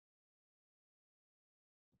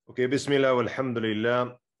Okay, Bismillah,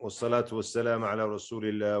 walhamdulillah, wassalatu wassalam ala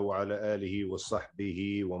rasulillah wa ala alihi wa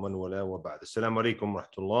sahbihi wa man wala wa ba'd. Assalamu alaikum wa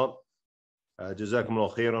rahmatullah.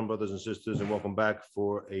 Jazakumullah khairan, brothers and sisters, and welcome back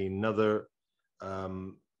for another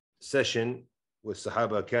session with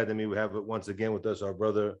Sahaba Academy. We have once again with us our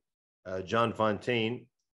brother John Fontaine,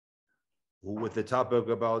 who with the topic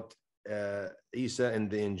about Isa and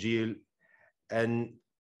the Injil. And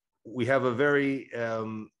we have a very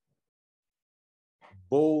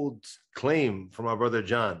bold claim from our brother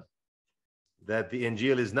John that the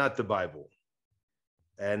Injil is not the Bible.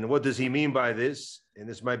 And what does he mean by this? And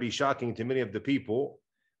this might be shocking to many of the people.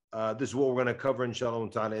 This is what we're going to cover,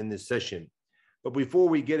 inshallah ta'ala, in this session. But before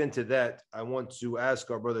we get into that, I want to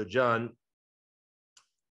ask our brother John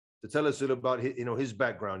to tell us a little about his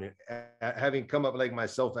background. Having come up like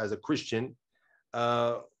myself as a Christian,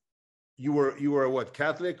 you were what,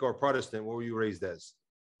 Catholic or Protestant? What were you raised as?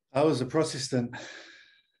 I was a Protestant,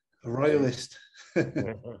 a royalist.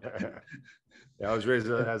 Yeah, I was raised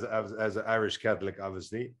as an Irish Catholic,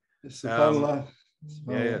 obviously. SubhanAllah.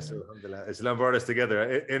 Yeah, so alhamdulillah. Islam brought us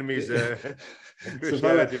together. Enemies,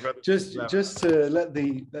 just to let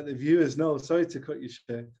the viewers know, sorry to cut you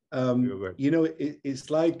short.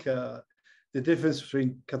 It's like the difference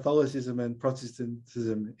between Catholicism and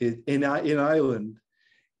Protestantism in Ireland.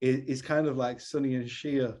 It's kind of like Sunni and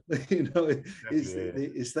Shia,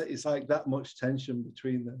 it's like that much tension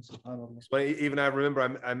between them. Well, even I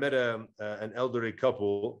remember I met an elderly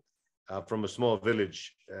couple from a small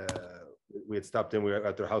village. We had stopped in. We were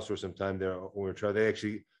at their house for some time there. They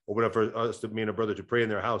actually opened up for us, me and a brother, to pray in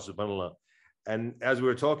their house, subhanAllah. And as we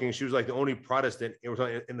were talking, she was like the only Protestant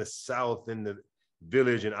in the south, in the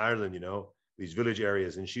village in Ireland, these village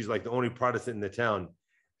areas, and she's like the only Protestant in the town.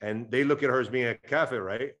 And they look at her as being a kafir,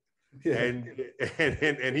 right? Yeah.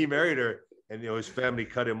 And he married her, and his family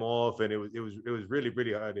cut him off, and it was really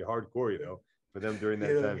hardcore, for them during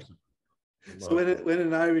that time. So when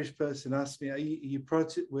an Irish person asks me, are you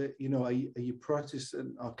Protestant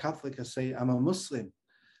or Catholic? I say I'm a Muslim.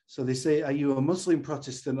 So they say, are you a Muslim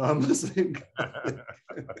Protestant or a Muslim Catholic?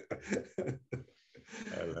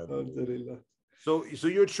 So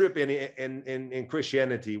your trip in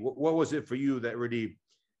Christianity, what was it for you that really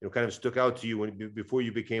kind of stuck out to you before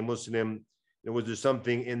you became Muslim? Was there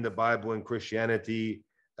something in the Bible and Christianity,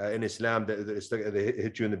 in Islam that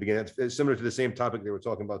hit you in the beginning? It's similar to the same topic they were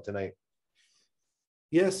talking about tonight.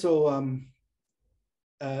 Yeah, so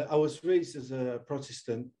I was raised as a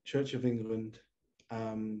Protestant, Church of England.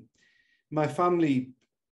 My family,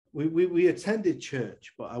 we attended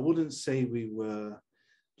church, but I wouldn't say we were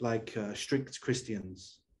like strict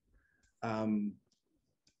Christians.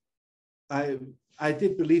 I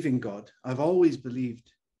did believe in God. I've always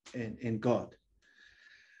believed in God.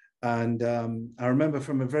 And I remember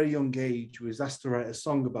from a very young age, we was asked to write a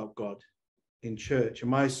song about God in church.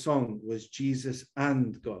 And my song was Jesus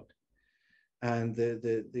and God. And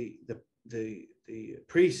the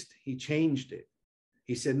priest, he changed it.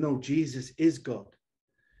 He said, no, Jesus is God.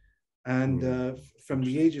 And from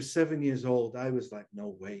the age of 7 years old, I was like, no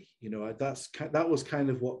way. That was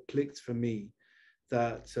kind of what clicked for me.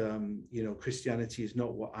 That Christianity is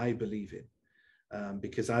not what I believe in,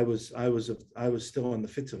 because I was still on the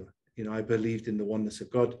fitra. I believed in the oneness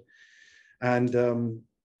of God, and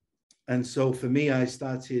so for me, I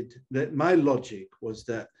started that my logic was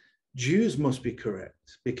that Jews must be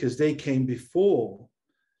correct because they came before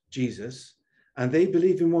Jesus and they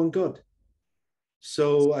believe in one God.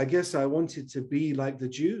 So I guess I wanted to be like the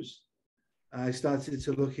Jews. I started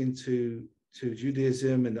to look into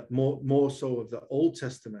Judaism and more so of the Old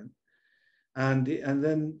Testament, and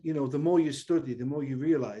then the more you study, the more you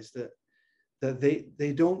realize that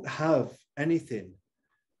they don't have anything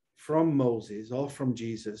from Moses or from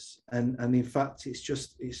Jesus, and in fact it's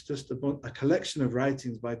just a collection of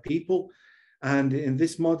writings by people, and in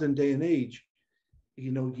this modern day and age,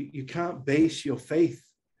 you can't base your faith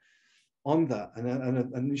on that,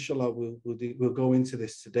 and inshallah we'll go into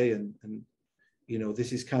this today, and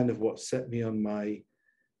this is kind of what set me on my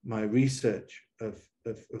research of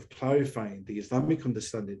clarifying the Islamic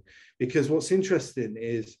understanding. Because what's interesting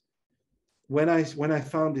is when I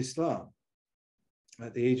found Islam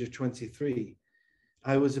at the age of 23,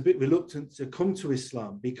 I was a bit reluctant to come to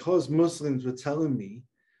Islam because Muslims were telling me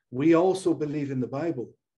we also believe in the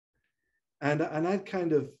Bible, and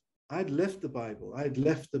I'd left the Bible. I'd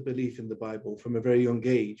left the belief in the Bible from a very young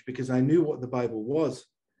age because I knew what the Bible was.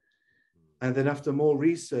 And then after more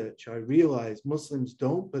research, I realized Muslims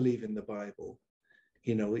don't believe in the Bible.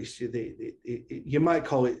 You might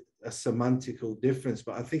call it a semantical difference,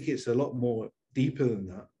 but I think it's a lot more deeper than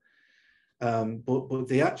that. But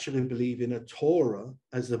they actually believe in a Torah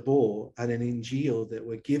as a board and an Injil that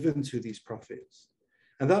were given to these prophets.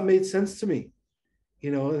 And that made sense to me,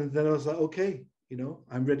 and then I was like, okay,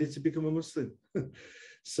 I'm ready to become a Muslim.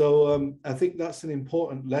 So I think that's an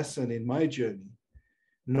important lesson in my journey,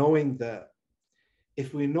 knowing that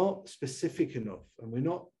if we're not specific enough and we're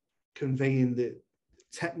not conveying the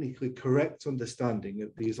technically correct understanding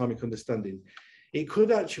of the Islamic understanding, it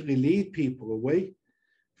could actually lead people away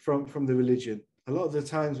from the religion. A lot of the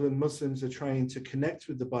times when Muslims are trying to connect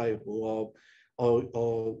with the Bible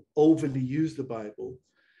or overly use the Bible,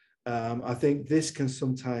 I think this can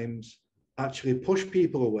sometimes actually push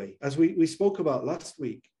people away. As we spoke about last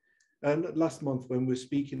week and last month when we were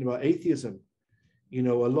speaking about atheism, a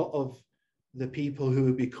lot of the people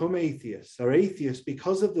who become atheists are atheists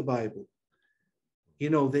because of the Bible.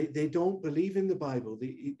 They don't believe in the Bible.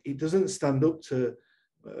 It doesn't stand up to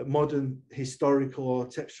modern historical or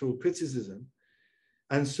textual criticism.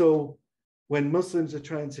 And so when Muslims are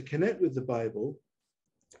trying to connect with the Bible,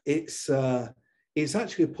 it's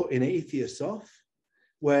actually putting atheists off,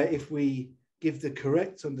 where if we give the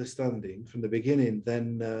correct understanding from the beginning,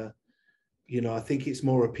 then, I think it's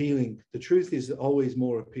more appealing. The truth is always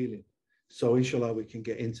more appealing. So inshallah, we can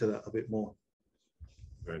get into that a bit more.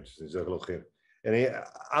 Very interesting. And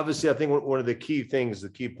obviously, I think one of the key things, the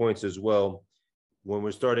key points as well, when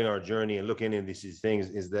we're starting our journey and looking into these things,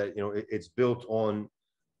 is that it's built on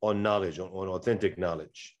knowledge, on authentic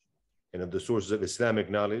knowledge, and of the sources of Islamic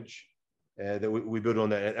knowledge that we build on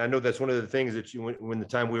that. And I know that's one of the things that when the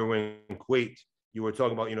time we were in Kuwait, you were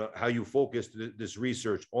talking about, how you focused this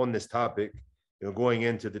research on this topic, going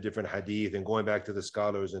into the different hadith and going back to the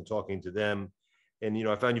scholars and talking to them. And,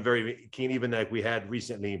 I found you very keen, even like we had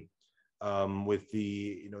recently with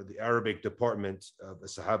the Arabic department of the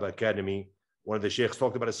Sahaba Academy. One of the sheikhs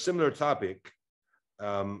talked about a similar topic,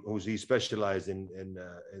 he specialized in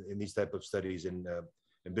these type of studies, in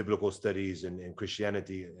biblical studies and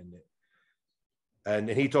Christianity, and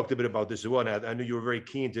he talked a bit about this as well. And I knew you were very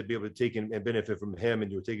keen to be able to take and benefit from him,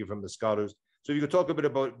 and you were taking from the scholars. So if you could talk a bit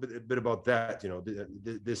about that,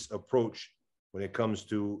 this approach when it comes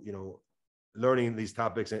to learning these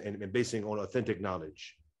topics and basing on authentic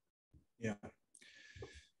knowledge. Yeah.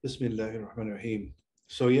 Bismillahir Rahmanir Rahim.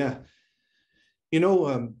 So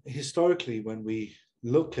historically, when we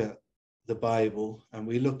look at the Bible and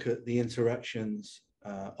we look at the interactions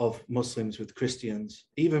of Muslims with Christians,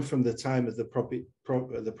 even from the time of the Prophet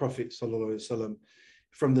Sallallahu Alaihi Wasallam,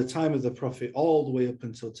 from the time of the Prophet all the way up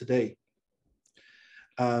until today,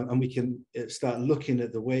 and we can start looking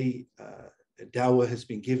at the way dawah has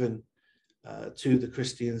been given to the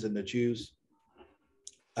Christians and the Jews.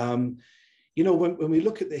 When we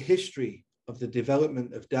look at the history of the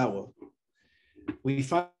development of dawah, we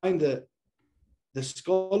find that the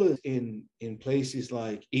scholars in places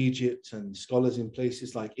like Egypt and scholars in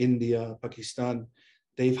places like India, Pakistan,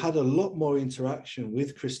 they've had a lot more interaction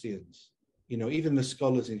with Christians. Even the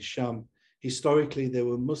scholars in Sham, historically there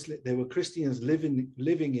were Christians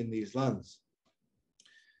living in these lands.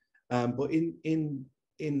 But in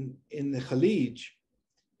the Khalij,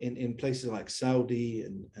 in places like Saudi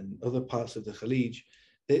and other parts of the Khalij,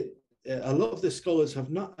 a lot of the scholars have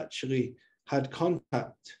not actually had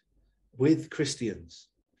contact with Christians,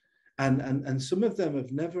 and some of them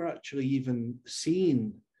have never actually even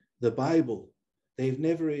seen the Bible. They've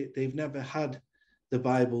never had the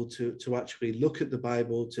Bible to actually look at the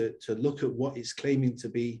Bible, to look at what it's claiming to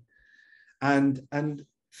be, and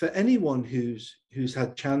for anyone who's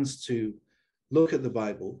had chance to look at the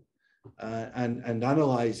Bible and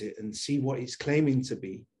analyze it and see what it's claiming to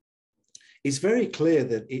be, it's very clear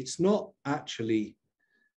that it's not actually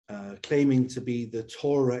claiming to be the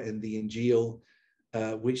Torah and the Injil,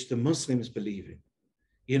 which the Muslims believe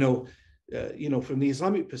in. From the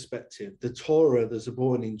Islamic perspective, the Torah, the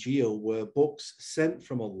Zabur and Injil were books sent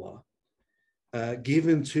from Allah,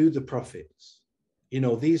 given to the prophets.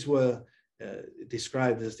 These were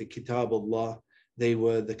described as the Kitab Allah. They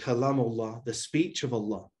were the Kalam Allah, the speech of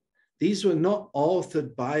Allah. These were not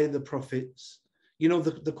authored by the prophets.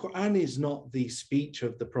 The Quran is not the speech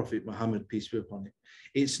of the Prophet Muhammad, peace be upon him.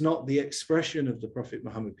 It's not the expression of the Prophet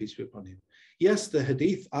Muhammad, peace be upon him. Yes, the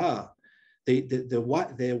hadith are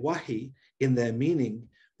their wahi in their meaning,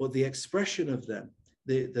 but the expression of them,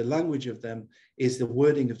 the language of them, is the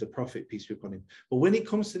wording of the Prophet, peace be upon him. But when it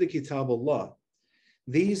comes to the Kitab Allah,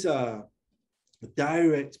 these are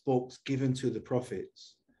direct books given to the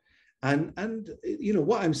prophets. And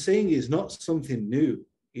what I'm saying is not something new.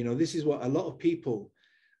 This is what a lot of people,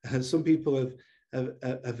 some people have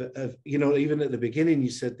even at the beginning, you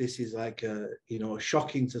said this is like,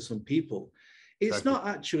 shocking to some people. It's Exactly. not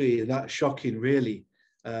actually that shocking, really.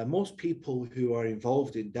 Most people who are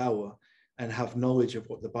involved in Dawah and have knowledge of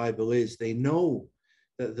what the Bible is, they know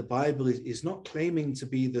that the Bible is not claiming to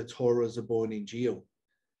be the Torah, Zabur, and Injil.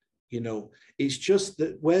 You know, it's just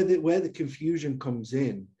that where the confusion comes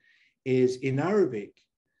in is in Arabic.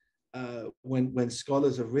 When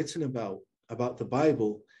scholars have written about the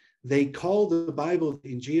Bible, they call the Bible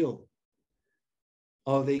the Injil,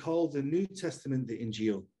 or they call the New Testament the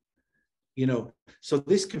Injil. You know, so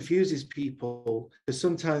this confuses people, because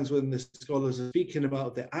sometimes when the scholars are speaking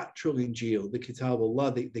about the actual Injil, the Kitab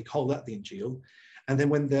Allah, they call that the Injil. And then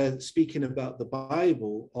when they're speaking about the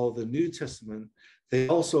Bible or the New Testament, they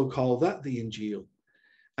also call that the Injil.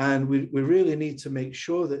 And we really need to make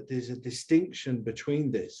sure that there's a distinction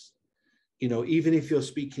between this. You know, even if you're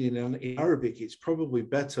speaking in Arabic, it's probably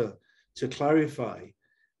better to clarify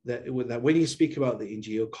that when you speak about the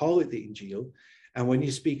Injil, call it the Injil. And when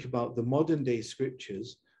you speak about the modern day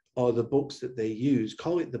scriptures or the books that they use,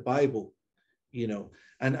 call it the Bible, you know,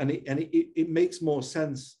 and it makes more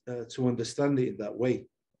sense to understand it in that way.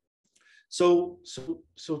 So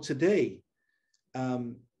today,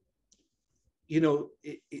 you know,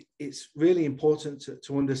 it's really important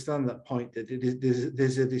to understand that point, that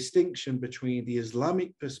there's a distinction between the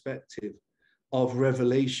Islamic perspective of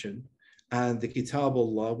revelation and the Kitab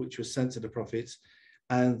Allah, which was sent to the prophets,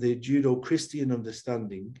 and the Judeo-Christian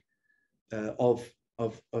understanding of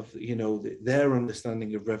you know, their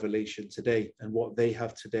understanding of revelation today and what they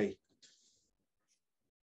have today.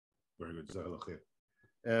 Very good.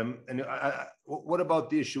 And what about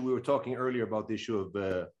the issue we were talking earlier about the issue of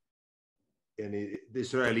the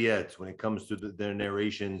Israeliyat when it comes to their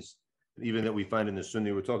narrations, even that we find in the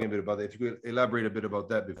Sunni? We're talking a bit about that. If you could elaborate a bit about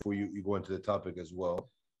that before you go into the topic as well.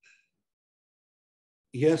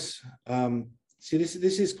 Yes. See, this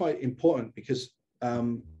is quite important, because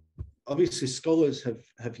obviously scholars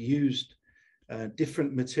have used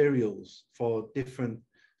different materials for different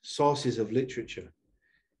sources of literature.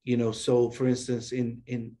 You know, so for instance, in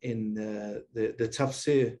the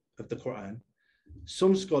tafsir of the Quran,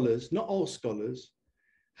 some scholars, not all scholars,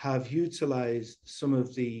 have utilized some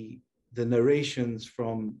of the narrations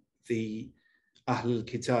from the Ahlul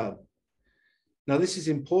Kitab. Now, this is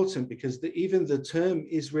important because even the term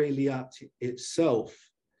Israeliyat itself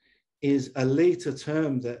is a later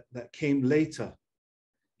term that came later,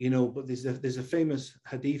 you know, but there's a famous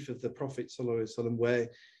hadith of the Prophet ﷺ where,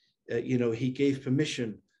 you know, he gave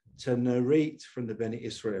permission to narrate from the Beni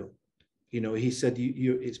Israel. You know, he said,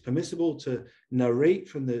 it's permissible to narrate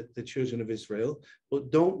from the children of Israel, but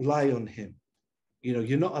don't lie on him. You know,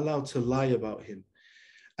 you're not allowed to lie about him.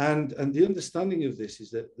 And the understanding of this is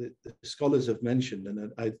that the scholars have mentioned,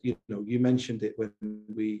 and you know, you mentioned it when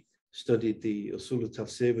we studied the Usul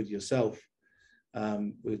al-Tafsir with yourself,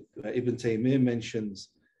 with Ibn Taymiyyah mentions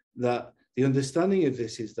that the understanding of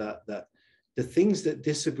this is that the things that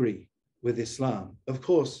disagree with Islam, of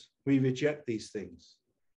course, we reject these things.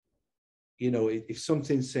 You know, if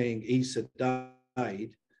something's saying Isa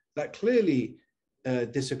died, that clearly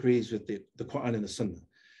disagrees with the Quran and the Sunnah.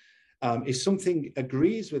 If something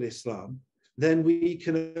agrees with Islam, then we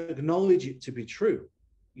can acknowledge it to be true.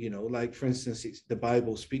 You know, like for instance, the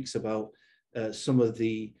Bible speaks about some of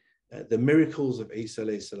the miracles of Isa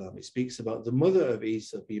alayhi salam. It speaks about the mother of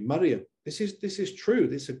Isa being Maryam. This is true.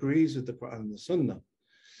 This agrees with the Quran and the Sunnah.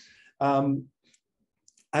 And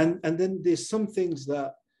then there's some things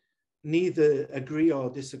that neither agree or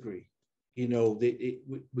disagree. You know,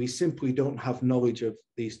 we simply don't have knowledge of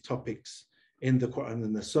these topics in the Quran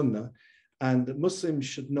and the Sunnah, and Muslims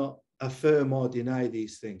should not affirm or deny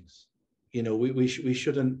these things. You know, we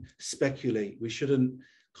shouldn't speculate. We shouldn't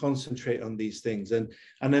concentrate on these things. And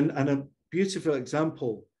a beautiful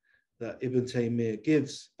example that Ibn Taymiyyah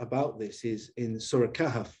gives about this is in Surah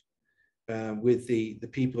Kahf, with the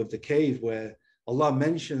people of the cave, where Allah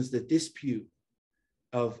mentions the dispute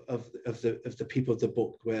of the people of the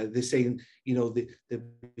book, where they're saying, you know, there'll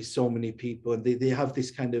be so many people, and they have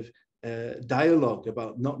this kind of dialogue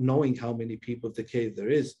about not knowing how many people of the cave there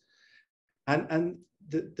is. And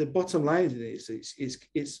the bottom line is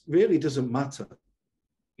it's really doesn't matter.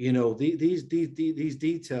 You know, these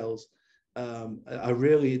details are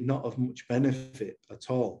really not of much benefit at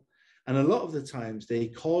all. And a lot of the times they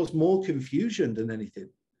cause more confusion than anything.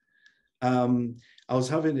 I was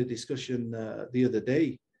having a discussion the other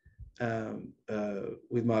day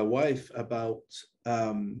with my wife about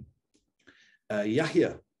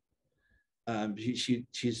Yahya.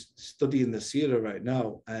 She's studying the Seerah right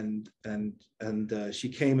now, and she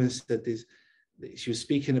came and said this. She was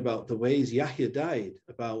speaking about the ways Yahya died,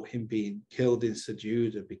 about him being killed in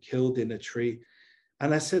sujood or be killed in a tree,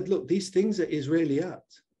 And I said, look, these things are Israeliyat.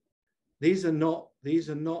 These are not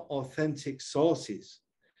authentic sources.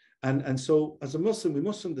 And so as a Muslim, we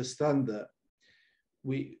must understand that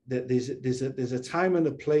there's a time and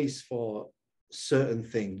a place for certain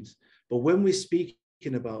things. But when we're speaking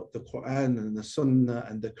about the Quran and the Sunnah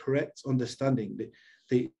and the correct understanding,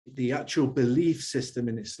 the actual belief system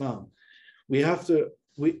in Islam, we have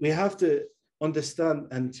to understand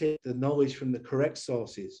and take the knowledge from the correct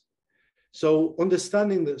sources. So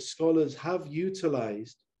understanding that scholars have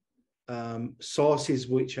utilized sources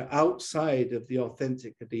which are outside of the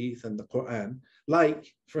authentic hadith and the Quran,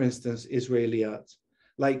 like, for instance, Israeliyat,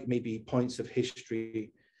 like maybe points of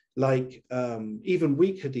history, like even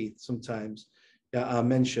weak hadith sometimes are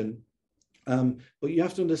mentioned. But you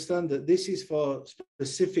have to understand that this is for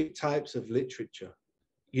specific types of literature,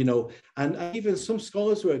 and even some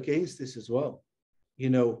scholars were against this as well,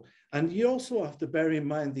 and you also have to bear in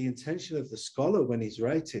mind the intention of the scholar when he's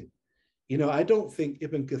writing. I don't think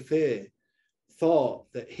Ibn Kathir thought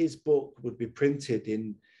that his book would be printed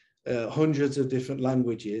in hundreds of different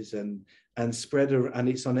languages and spread, and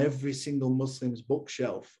it's on every single Muslim's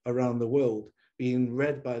bookshelf around the world being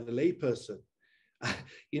read by the layperson.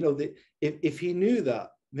 If he knew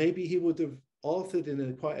that, maybe he would have authored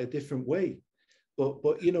in quite a different way.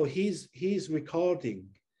 But he's recording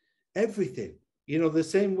everything. The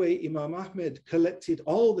same way Imam Ahmed collected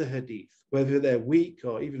all the hadith, whether they're weak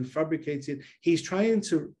or even fabricated. He's trying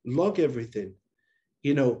to log everything,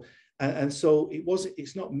 and so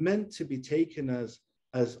it's not meant to be taken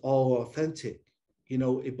as all authentic,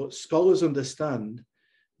 but scholars understand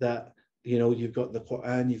that, you've got the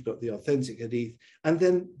Quran, you've got the authentic hadith, and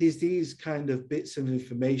then there's these kind of bits of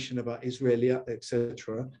information about Israeliyat,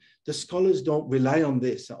 etc. The scholars don't rely on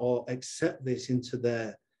this or accept this into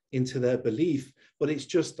their belief, but it's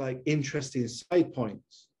just like interesting side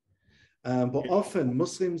points. But often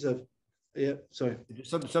Muslims have, sorry.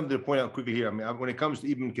 Something to point out quickly here. I mean, when it comes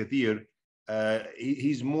to Ibn Kathir,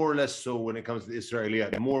 he's more or less so when it comes to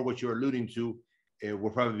Israeliyat. More what you're alluding to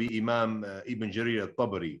will probably be Imam Ibn Jarir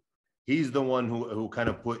al-Tabari. He's the one who kind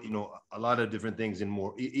of put, a lot of different things in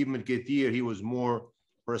more. Ibn Kathir, he was more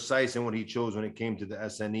precise in what he chose when it came to the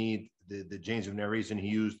Asanid, the chains of narration he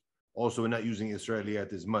used. Also, not using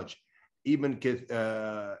Israeliyat as much. Ibn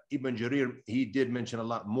Jarir, he did mention a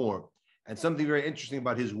lot more. And something very interesting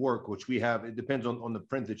about his work, which we have, it depends on the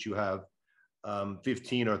print that you have,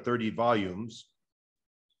 15 or 30 volumes.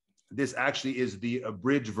 This actually is the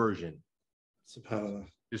abridged version. SubhanAllah.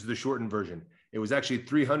 This is the shortened version. It was actually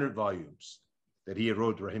 300 volumes that he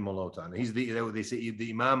wrote, rahimahullah ta'ala. He's they say the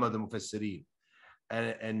Imam of the Mufassirin.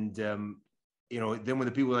 And then when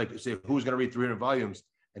the people say, who's going to read 300 volumes?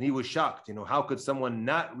 And he was shocked, how could someone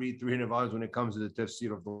not read 300 volumes when it comes to the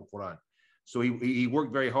tafsir of the Quran? So he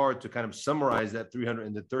worked very hard to kind of summarize that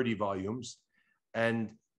 330 volumes.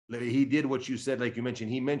 And he did what you said, like you mentioned.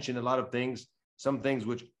 He mentioned a lot of things, some things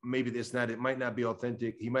which maybe it might not be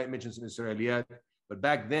authentic. He might mention some Israeliyat, but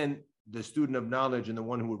back then, the student of knowledge and the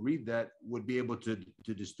one who would read that would be able to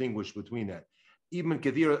distinguish between that. Ibn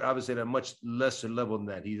Kathir, obviously, at a much lesser level than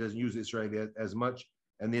that. He doesn't use Israeliyat as much.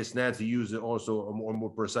 And the isnads he uses also are more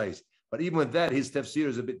precise. But even with that, his tafsir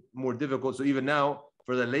is a bit more difficult. So even now,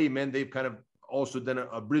 for the laymen, they've kind of also done a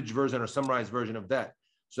abridged version or summarized version of that.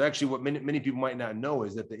 So actually what many people might not know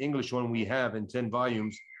is that the English one we have in 10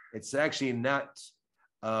 volumes, it's actually not,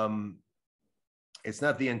 it's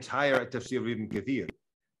not the entire tafsir of Ibn Kathir.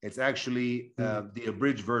 It's actually the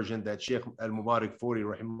abridged version that Sheikh Al-Mubarak Furi,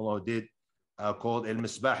 rahimahullah, did called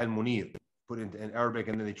Al-Misbah Al-Munir, put it in Arabic,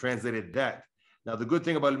 and then they translated that. Now, the good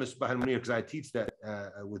thing about Al-Misbah Al-Munir, because I teach that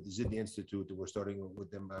with the Zidni Institute, that we're starting with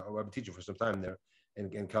them, I've been teaching for some time there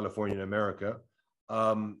in California and America.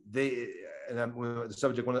 One of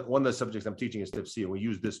the subjects I'm teaching is tafsir. We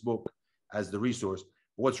use this book as the resource.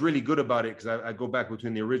 What's really good about it, because I go back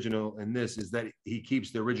between the original and this, is that he keeps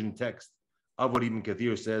the original text of what Ibn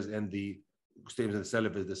Kathir says, and the statements of the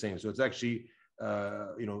Salaf is the same. So it's actually,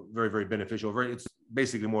 very, very beneficial. It's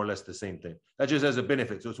basically more or less the same thing. That just has a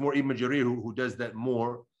benefit. So it's more Ibn Jarir who does that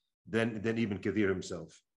more than Ibn Kathir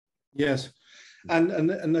himself. Yes,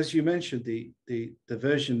 and as you mentioned, the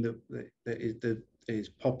version that is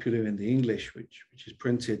popular in the English, which is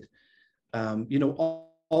printed,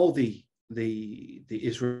 all the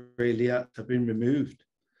Israeliyat have been removed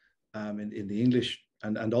in the English,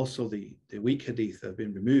 and also the weak hadith have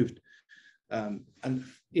been removed,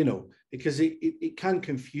 because it can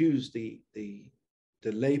confuse the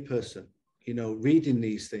layperson, reading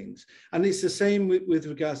these things. And it's the same with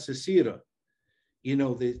regards to Sirah.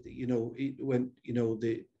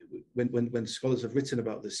 When scholars have written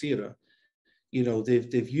about the Sirah,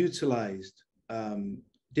 they've utilized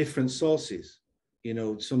different sources. You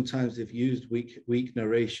know, sometimes they've used weak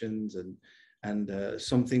narrations, and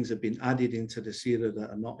some things have been added into the seerah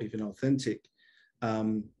that are not even authentic.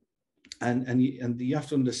 And you have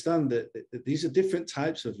to understand that these are different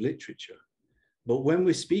types of literature. But when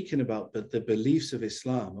we're speaking about the beliefs of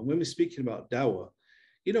Islam, and when we're speaking about dawah,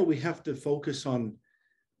 you know, we have to focus on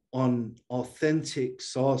authentic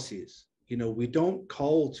sources. You know, we don't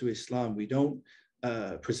call to Islam, we don't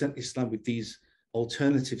present Islam with these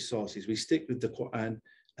alternative sources. We stick with the Quran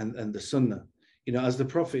and the Sunnah. You know, as the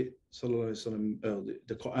Prophet sallallahu alaihi wasallam,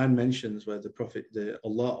 the Quran mentions where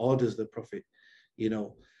Allah orders the Prophet, you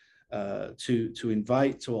know, to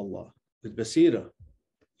invite to Allah with basira.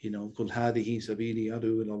 You know, قُلْ هَذِهِ سَبِيلِي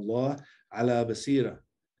أَدْعُو إِلَى اللَّهِ عَلَى بَصِيرَةٍ.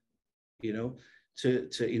 You know,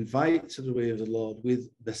 to invite to the way of the Lord with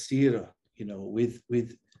basira. You know, with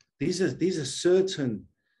these are certain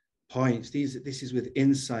points. This is with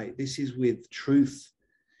insight. This is with truth.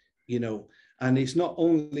 You know, and it's not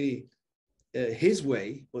only his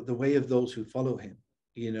way, but the way of those who follow him.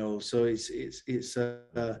 You know, so it's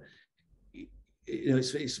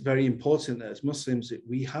very important that as Muslims that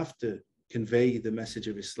we have to convey the message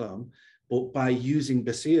of Islam, but by using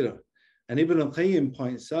basira. And Ibn al-Qayyim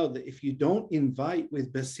points out that if you don't invite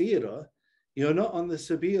with basira, you're not on the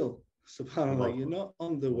sabil. Subhanallah, you're not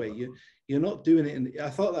on the way. You're not doing it. And I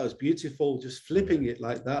thought that was beautiful, just flipping it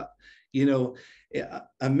like that. You know,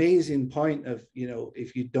 amazing point of, you know,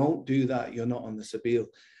 if you don't do that, you're not on the sabil.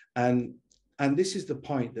 And this is the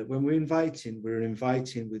point, that when we're inviting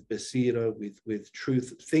with basira, with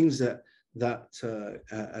truth, things that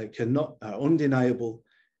are undeniable,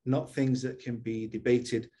 not things that can be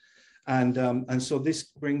debated. And so this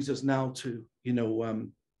brings us now to,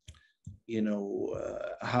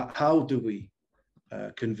 how do we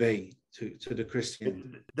convey to the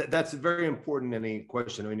Christian? That's very important. Any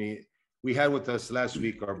question? I mean, we had with us last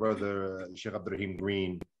week our brother Sheikh Abdurrahim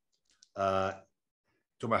Green, talking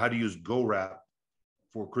about how to use Go Rap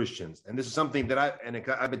for Christians, and this is something that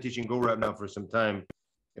I've been teaching Go Rap now for some time,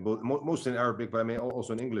 most in Arabic, but I mean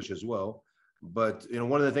also in English as well. But you know,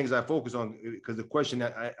 one of the things I focus on, because the question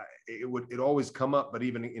that it always come up, but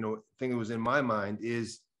even thing that was in my mind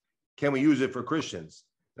is, can we use it for Christians?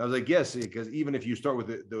 And I was like, yes, because even if you start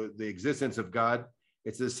with the existence of God,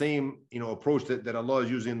 it's the same approach that Allah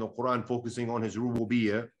is using in the Quran, focusing on His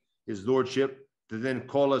rububiyyah, His lordship, to then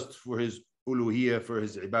call us for His uluhiyyah, for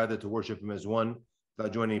His ibadah, to worship Him as one,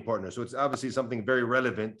 without joining any partner. So it's obviously something very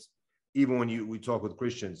relevant, even when we talk with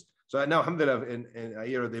Christians. So now, alhamdulillah, in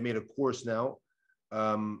Ayera, they made a course now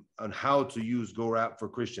on how to use Go Rap for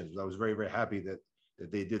Christians. I was very, very happy that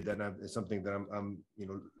they did that. And it's something that I'm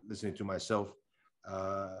listening to myself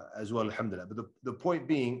as well, alhamdulillah. But the point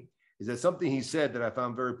being is that something he said that I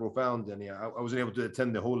found very profound, and I wasn't able to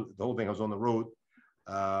attend the whole thing. I was on the road,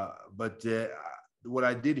 but what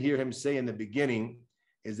I did hear him say in the beginning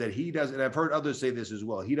is that he doesn't, and I've heard others say this as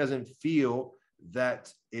well, he doesn't feel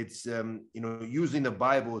that it's using the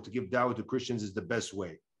Bible to give da'wah to Christians is the best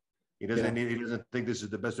way. He doesn't think this is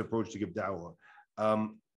the best approach to give da'wah.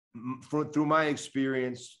 Through my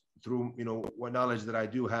experience, through what knowledge that I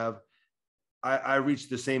do have, I reached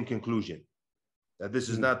the same conclusion, that this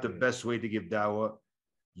is not the best way to give da'wah,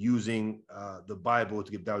 using the Bible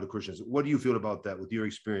to give da'wah to Christians. What do you feel about that with your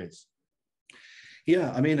experience?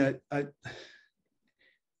 Yeah, I mean,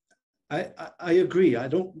 I agree. I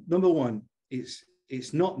don't. Number one,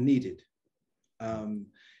 it's not needed. The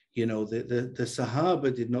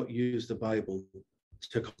Sahaba did not use the Bible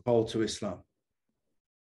to call to Islam.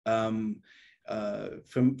 From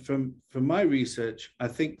my research, I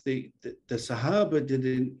think the Sahaba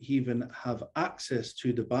didn't even have access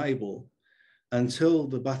to the Bible until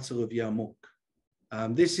the Battle of Yarmouk.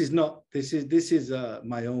 This is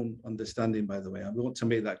my own understanding, by the way. I want to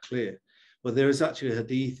make that clear. But there is actually a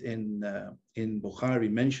hadith in Bukhari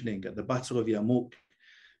mentioning at the Battle of Yarmouk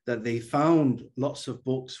that they found lots of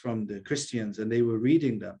books from the Christians and they were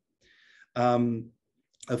reading them.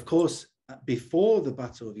 Of course, before the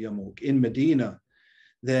Battle of Yarmouk in Medina,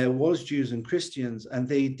 there was Jews and Christians, and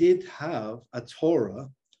they did have a Torah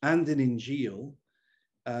and an Injil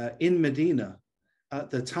in Medina at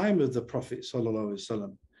the time of the Prophet sallallahu alaihi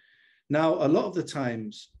wasallam. Now, a lot of the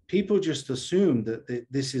times, people just assume that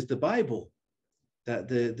this is the Bible, that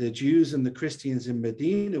the Jews and the Christians in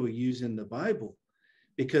Medina were using the Bible,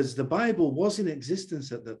 because the Bible was in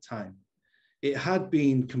existence at that time. It had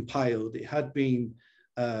been compiled, it had been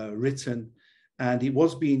written, and it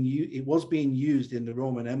was being used in the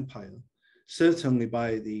Roman Empire, certainly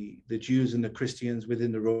by the Jews and the Christians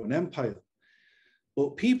within the Roman Empire.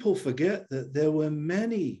 But people forget that there were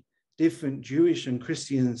many different Jewish and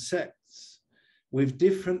Christian sects with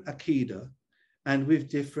different Aqidah and with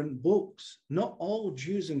different books. Not all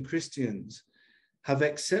Jews and Christians have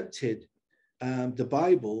accepted the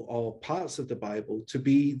Bible or parts of the Bible to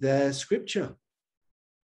be their scripture.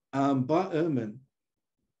 Bart Ehrman,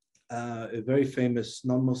 a very famous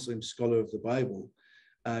non-Muslim scholar of the Bible,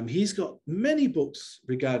 he's got many books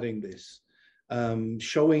regarding this,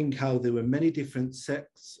 showing how there were many different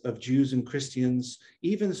sects of Jews and Christians.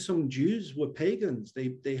 Even some Jews were pagans.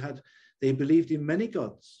 They believed in many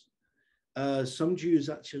gods. Some Jews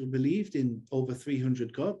actually believed in over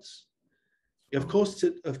 300 gods. Of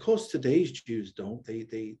course, today's Jews don't.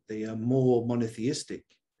 They are more monotheistic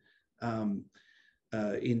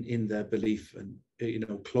in their belief, and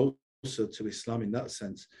closer to Islam in that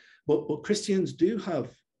sense. But Christians do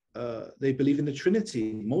have. They believe in the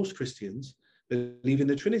Trinity. Most Christians believe in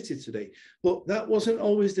the Trinity today, but that wasn't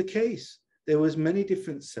always the case. There was many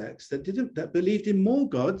different sects that believed in more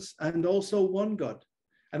gods and also one God.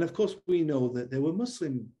 And of course, we know that there were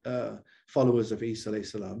Muslim followers of Isa alayhi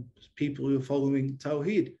salam, people who were following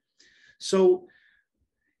Tawheed. So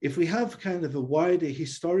if we have kind of a wider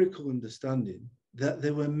historical understanding that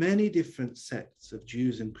there were many different sects of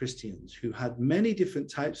Jews and Christians who had many different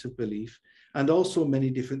types of belief and also many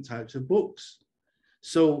different types of books.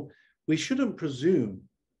 So we shouldn't presume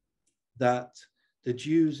that the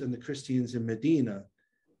Jews and the Christians in Medina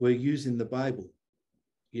were using the Bible.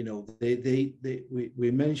 We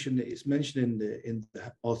mentioned it's mentioned in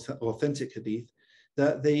the authentic hadith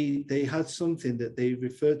that they had something that they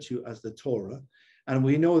referred to as the Torah, and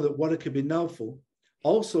we know that Waraka bin Nawfal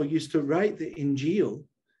also used to write the Injil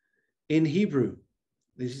in Hebrew.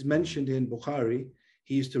 This is mentioned in Bukhari.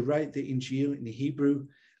 He used to write the Injil in Hebrew,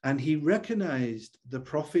 and he recognized the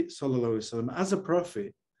Prophet ﷺ as a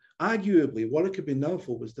prophet. Arguably, Waraka bin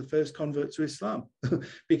Nawfal was the first convert to Islam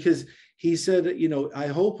because he said, I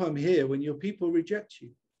hope I'm here when your people reject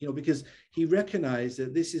you, because he recognized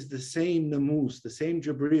that this is the same Namus, the same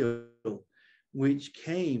Jibreel, which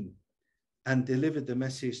came and delivered the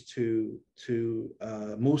message to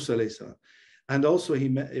Musa alayhi salam. And also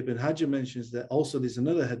Ibn Hajar mentions that also there's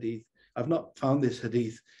another hadith. I've not found this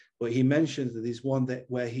hadith, but he mentions that there's one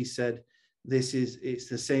where he said, it's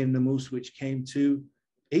the same Namus which came to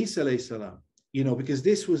Isa alayhi salam, because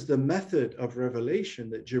this was the method of revelation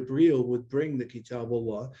that Jibreel would bring the Kitab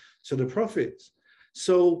Allah to the prophets.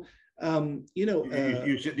 So, you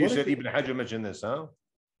said Ibn Hajar mentioned this, huh?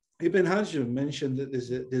 Ibn Hajar mentioned that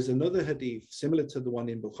there's another hadith similar to the one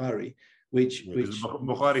in Bukhari, which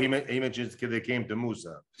Bukhari he mentions they came to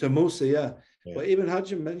Musa. To Musa, yeah. But Ibn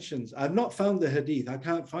Hajar mentions, I've not found the hadith, I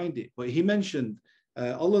can't find it, but he mentioned,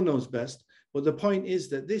 Allah knows best. But the point is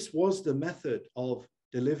that this was the method of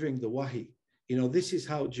delivering the wahi. This is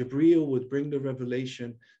how Jibreel would bring the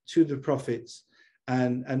revelation to the prophets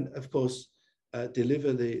and of course,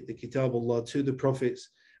 deliver the Kitab Allah to the prophets.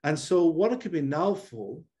 And so Waraka bin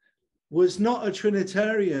Nawfal was not a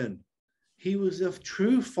Trinitarian. He was a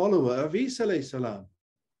true follower of Isa alayhi salam.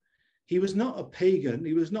 He was not a pagan.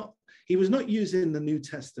 He was not using the New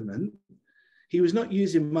Testament. He was not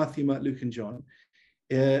using Matthew, Mark, Luke, and John.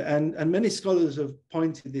 And many scholars have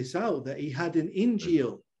pointed this out, that he had an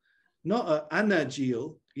Injil, not an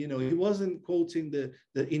Anajil. He wasn't quoting the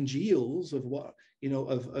Injils of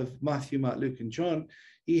of Matthew, Mark, Luke, and John.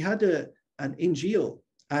 He had an Injil,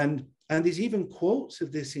 and there's even quotes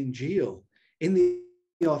of this Injil in the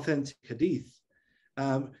authentic hadith,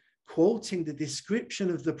 quoting the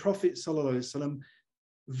description of the Prophet ﷺ,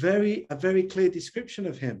 a very clear description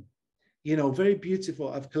of him. Very beautiful.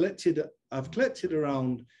 I've collected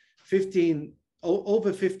around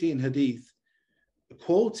over 15 hadith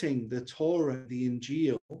quoting the Torah, the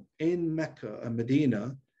Injil in Mecca and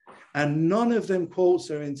Medina, and none of them quotes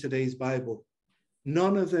are in today's Bible.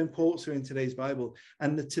 None of them quotes are in today's Bible.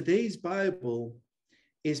 And today's Bible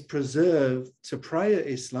is preserved to prior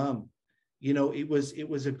Islam. It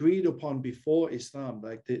was agreed upon before Islam,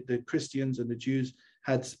 like the Christians and the Jews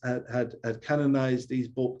had canonized these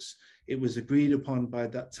books. It was agreed upon by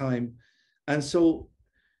that time. And so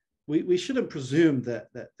we shouldn't presume that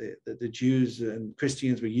the Jews and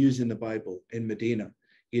Christians were using the Bible in Medina.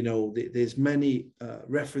 There's many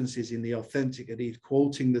references in the authentic hadith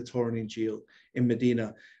quoting the Torah and Injil in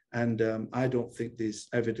Medina. And I don't think there's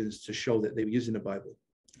evidence to show that they were using the Bible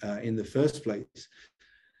in the first place.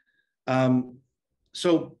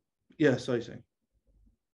 Sorry.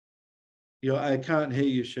 I can't hear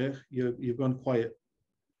you, Sheikh. You've gone quiet.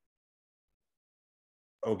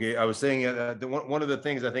 Okay, I was saying one of the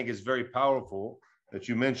things I think is very powerful that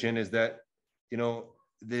you mentioned is that,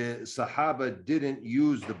 the Sahaba didn't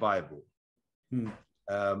use the Bible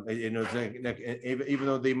Even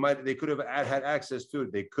though they could have had access to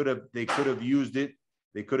it, they could have used it.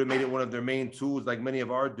 They could have made it one of their main tools, like many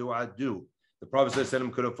of our du'a do. The Prophet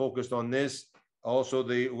ﷺ could have focused on this. Also,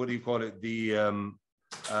 what do you call it? He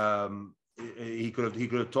could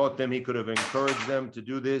have taught them. He could have encouraged them to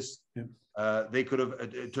do this. Yeah. They could have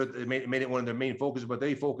made it one of their main focus, but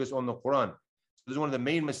they focus on the Quran. So this is one of the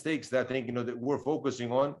main mistakes that I think that we're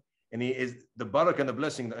focusing on. And is the barakah and the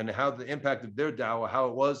blessing and how the impact of their da'wah, how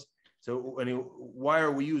it was. So why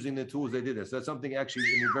are we using the tools they did this? So that's something actually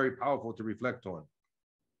very powerful to reflect on.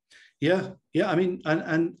 Yeah. I mean,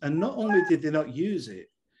 and not only did they not use it,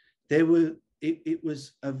 it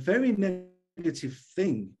was a very negative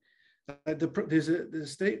thing. There's a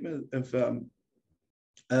statement of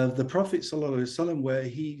the Prophet ﷺ where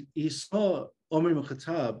he saw Umar ibn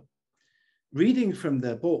Khattab reading from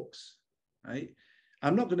their books, right?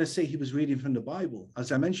 I'm not going to say he was reading from the Bible.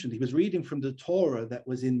 As I mentioned, he was reading from the Torah that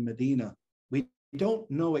was in Medina. We don't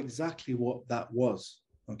know exactly what that was.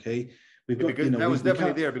 Okay, we've got because that was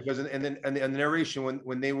definitely there because and the narration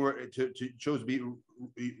when they were to chose to be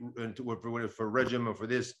for regime or for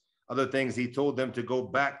this other things, he told them to go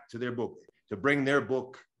back to their book, to bring their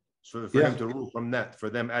book, for him to rule from that for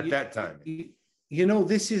them at that time.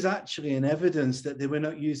 This is actually an evidence that they were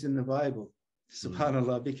not using the Bible.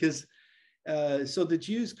 Subhanallah, because. So the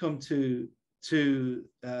Jews come to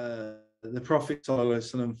the Prophet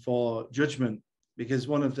ﷺ for judgment because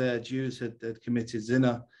one of their Jews had committed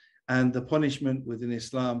zina, and the punishment within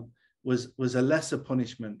Islam was a lesser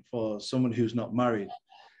punishment for someone who's not married,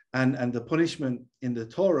 and the punishment in the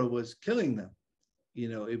Torah was killing them.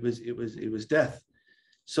 It was death.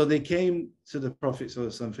 So they came to the Prophet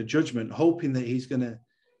ﷺ for judgment, hoping that he's going to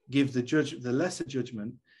give the lesser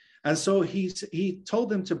judgment. And so he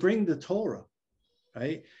told them to bring the Torah,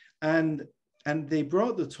 right? And they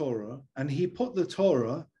brought the Torah, and he put the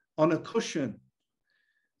Torah on a cushion.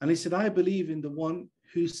 And he said, I believe in the one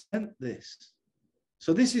who sent this.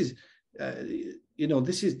 So this is,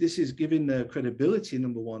 this is giving the credibility,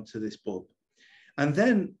 number one, to this book. And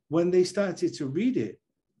then when they started to read it,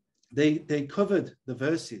 they covered the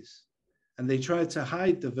verses and they tried to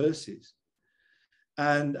hide the verses.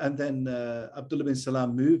 And then Abdullah bin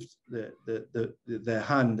Salam moved their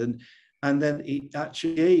hand, and then he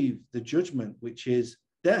actually gave the judgment, which is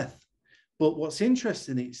death. But what's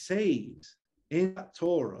interesting, it says in that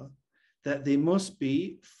Torah that there must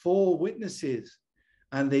be 4 witnesses,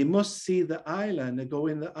 and they must see the eyeliner go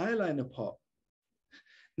in the eyeliner pot.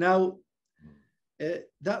 Now,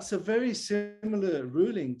 that's a very similar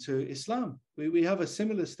ruling to Islam. We have a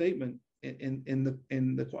similar statement in the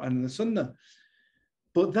Quran and the Sunnah.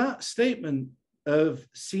 But that statement of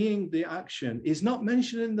seeing the action is not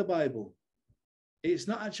mentioned in the Bible. It's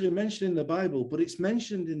not actually mentioned in the Bible, but it's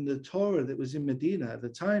mentioned in the Torah that was in Medina at the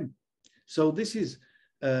time. So this is,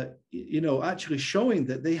 actually showing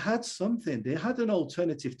that they had something. They had an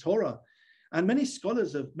alternative Torah. And many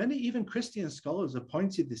even Christian scholars have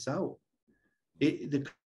pointed this out. The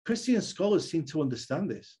Christian scholars seem to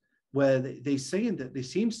understand this, where they're saying that there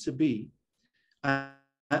seems to be an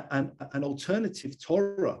alternative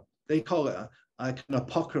Torah. They call it like an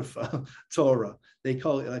apocrypha Torah. They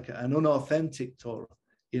call it like an unauthentic Torah,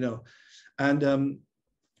 And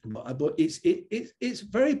but it's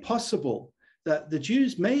very possible that the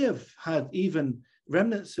Jews may have had even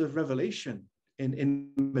remnants of revelation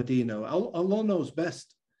in Medina. Allah knows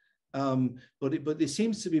best. But there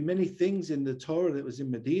seems to be many things in the Torah that was in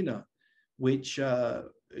Medina, which are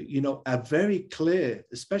very clear,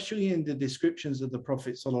 especially in the descriptions of the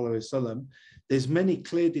Prophet ﷺ. There's many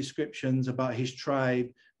clear descriptions about his tribe,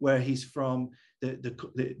 where he's from,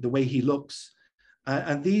 the way he looks,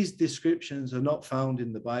 and these descriptions are not found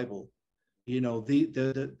in the Bible.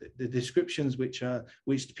 The descriptions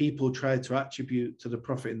which people try to attribute to the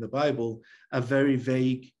Prophet in the Bible are very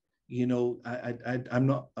vague. I'm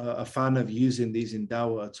not a fan of using these in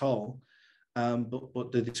dawah at all.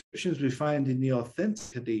 But the descriptions we find in the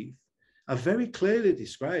authentic hadith are very clearly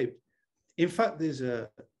described. In fact, there's the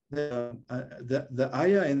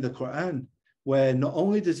ayah in the Quran where not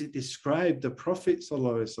only does it describe the Prophet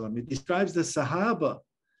ﷺ, it describes the Sahaba.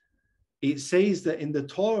 It says that in the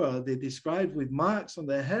Torah, they're described with marks on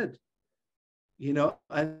their head.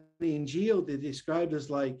 And in Injil, they're described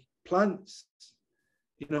as like plants,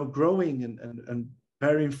 growing and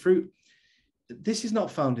bearing fruit. This is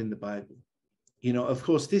not found in the Bible. Of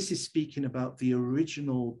course, this is speaking about the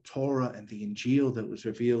original Torah and the Injil that was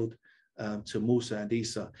revealed to Musa and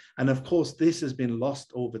Isa. And of course, this has been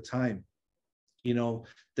lost over time.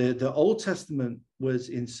 The Old Testament was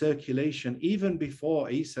in circulation even before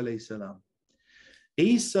Isa alayhi salam.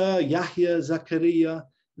 Isa, Yahya, Zachariah,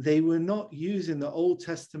 they were not using the Old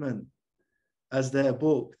Testament as their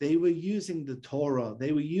book. They were using the Torah.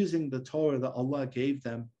 They were using the Torah that Allah gave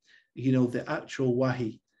them, you know, the actual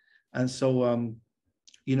wahi. And so,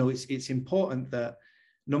 you know, it's important that,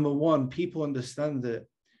 number one, people understand that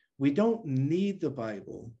we don't need the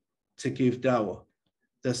Bible to give dawah.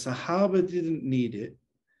 The Sahaba didn't need it,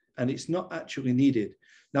 and it's not actually needed.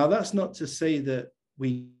 Now, that's not to say that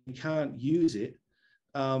we can't use it.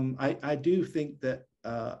 I do think that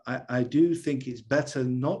I do think it's better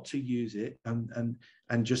not to use it and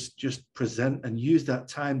just present and use that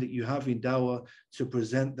time that you have in dawah to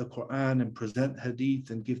present the Quran and present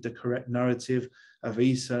hadith and give the correct narrative of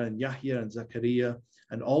Isa and Yahya and Zakaria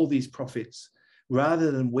and all these prophets,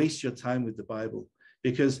 rather than waste your time with the Bible.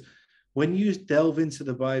 Because when you delve into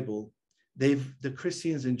the Bible, the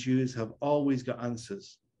Christians and Jews have always got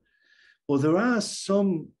answers. Well, there are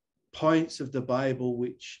some points of the Bible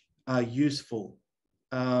which are useful,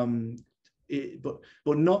 but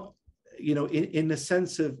not, you know, in the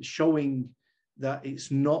sense of showing that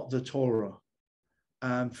it's not the Torah.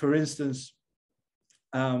 For instance,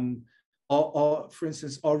 or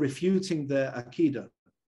refuting the Aqidah.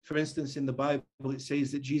 For instance, in the Bible, it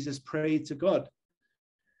says that Jesus prayed to God.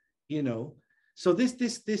 You know, so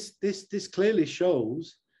this clearly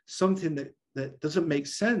shows something that doesn't make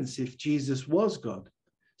sense if Jesus was God.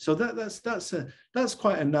 So that's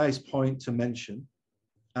quite a nice point to mention.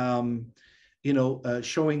 You know,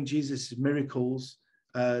 showing Jesus' miracles,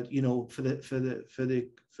 you know, for the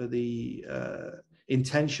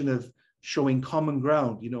intention of showing common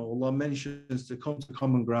ground. You know, Allah mentions to come to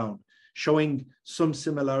common ground, showing some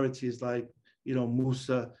similarities, like, you know,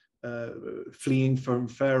 Musa fleeing from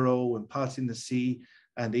Pharaoh and parting the sea,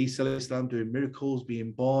 and Isa alayhi salam doing miracles,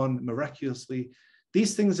 being born miraculously.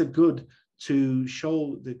 These things are good to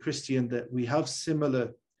show the Christian that we have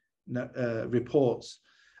similar reports.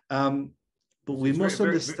 But we must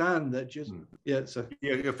understand that just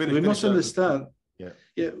we must understand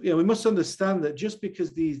we must understand that just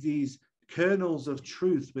because these kernels of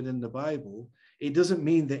truth within the Bible, it doesn't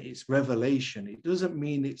mean that it's revelation. It doesn't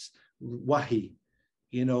mean it's wahi.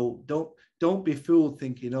 You know, don't be fooled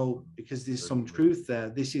thinking, oh, because there's some truth there,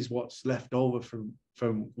 this is what's left over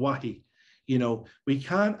from wahi. You know, we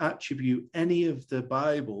can't attribute any of the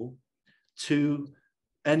Bible to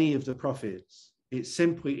any of the prophets.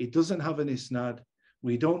 It doesn't have an isnad.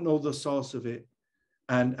 We don't know the source of it,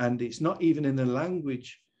 and it's not even in the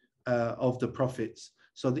language of the prophets.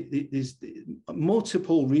 So there's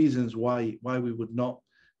multiple reasons why we would not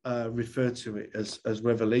refer to it as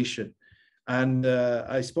revelation. And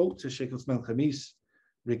I spoke to Sheikh Uthman Khamis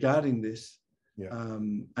regarding this.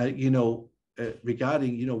 You know,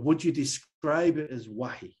 regarding, you know, would you describe it as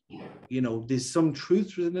wahi? You know, there's some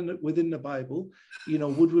truth within the Bible. You know,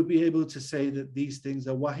 would we be able to say that these things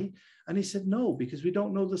are wahi? And he said no, because we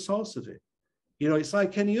don't know the source of it. You know, it's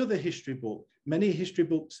like any other history book. Many history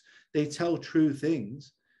books, they tell true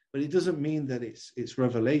things, but it doesn't mean that it's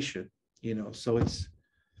revelation. You know, so it's.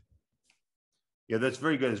 Yeah, that's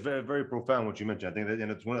very good. It's very, very profound what you mentioned. I think that,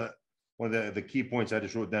 and it's one of the key points I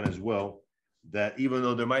just wrote down as well, that even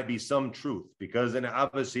though there might be some truth, because then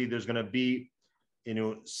obviously there's going to be, you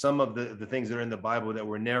know, some of the things that are in the Bible that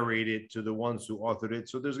were narrated to the ones who authored it.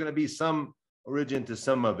 So there's going to be some origin to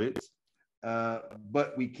some of it,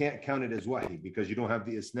 but we can't count it as wahi because you don't have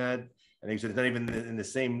the isnad, and you said it's not even in the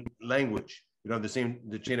same language. You don't have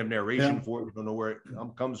the chain of narration for it. We don't know where it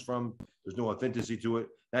comes from. There's no authenticity to it.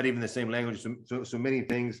 Not even the same language. So many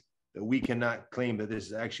things that we cannot claim that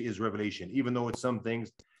this actually is revelation, even though it's some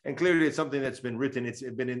things. And clearly it's something that's been written. It's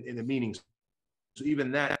been in the meanings. So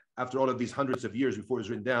even that, after all of these hundreds of years before it was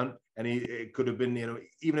written down, and it could have been, you know,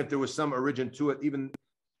 even if there was some origin to it, even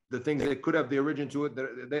the things that could have the origin to it,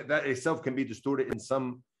 that itself can be distorted in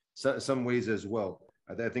some ways as well.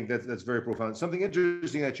 I think that's very profound. Something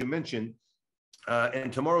interesting that you mentioned in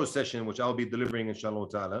tomorrow's session, which I'll be delivering, inshallah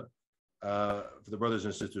ta'ala, for the brothers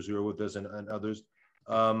and sisters who are with us and others,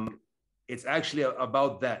 it's actually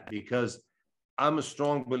about that, because I'm a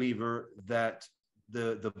strong believer that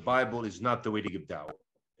the Bible is not the way to give dawah.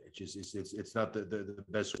 It's not the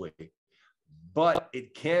best way, but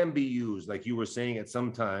it can be used, like you were saying, at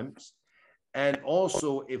some times. And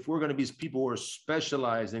also, if we're going to be people who are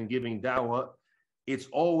specialized in giving dawah, it's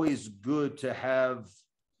always good to have,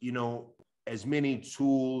 you know, as many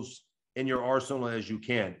tools in your arsenal as you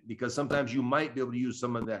can, because sometimes you might be able to use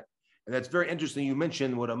some of that. And that's very interesting. You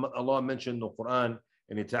mentioned what Allah mentioned in the Quran,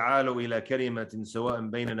 and ta'alu ila kalimatin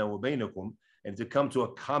sawa'in baynana wa baynakum, and to come to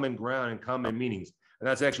a common ground and common meanings. And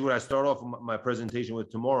that's actually what I start off my presentation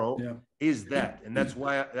with tomorrow, is that. And that's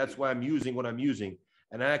why I'm using what I'm using.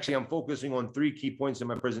 And actually, I'm focusing on three key points in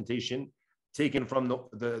my presentation, taken from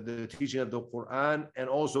the teaching of the Quran, and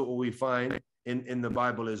also what we find in the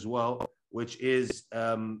Bible as well, which is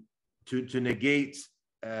to negate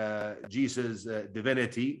Jesus'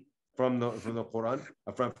 divinity from the Quran,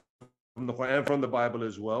 from the Quran and from the Bible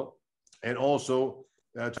as well, and also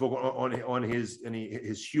to focus on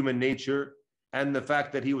his human nature and the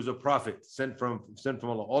fact that he was a prophet sent from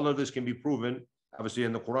Allah. All of this can be proven, obviously,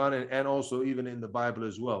 in the Quran and also even in the Bible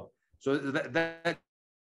as well. So that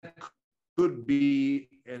could be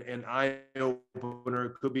an eye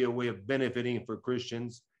opener, could be a way of benefiting for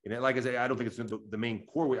Christians. And like I say, I don't think it's the main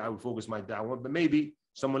core way I would focus my da'wah, but maybe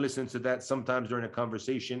someone listens to that sometimes during a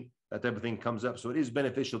conversation, that type of thing comes up. So it is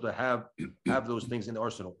beneficial to have those things in the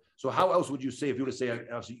arsenal. So how else would you say, if you were to say,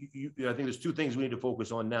 obviously, I think there's two things we need to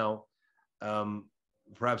focus on now.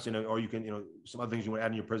 Perhaps, or you can, some other things you want to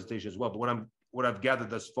add in your presentation as well. But what I've gathered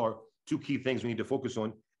thus far, two key things we need to focus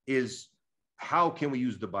on is how can we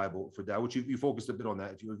use the Bible for that, which you focused a bit on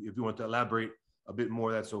that. If you want to elaborate a bit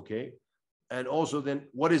more, that's okay. And also then,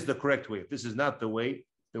 what is the correct way? If this is not the way,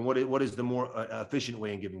 then what is the more efficient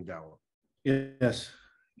way in giving da'wah? Yes.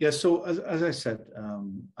 So as I said,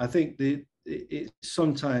 I think it's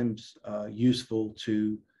sometimes useful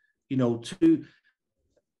to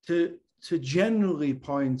generally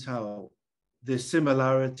point out the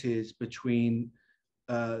similarities between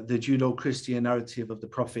the Judeo-Christian narrative of the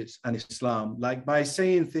prophets and Islam, like by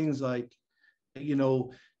saying things like,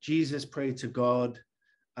 Jesus prayed to God,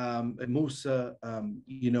 Musa,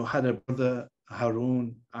 had a brother,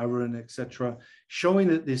 Aaron, etc., showing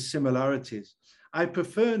that there's similarities. I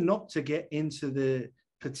prefer not to get into the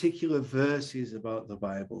particular verses about the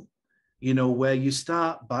Bible, where you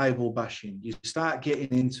start Bible bashing, you start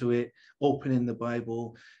getting into it, opening the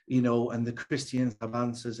Bible, and the Christians have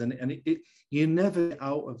answers, and you never get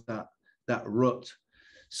out of that rut.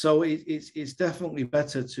 So it's definitely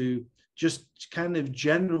better to just kind of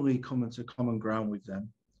generally come into common ground with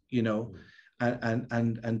them,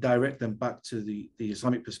 and direct them back to the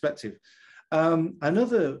Islamic perspective.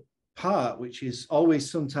 Another part, which is always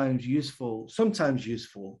sometimes useful,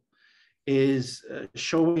 is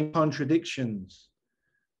showing contradictions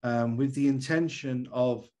with the intention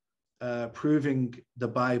of proving the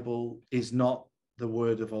Bible is not the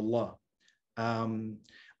word of Allah. I'm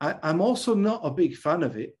also not a big fan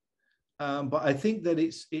of it, but I think that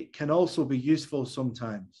it can also be useful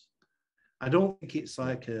sometimes. I don't think it's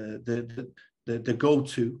like the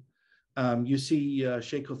go-to. You see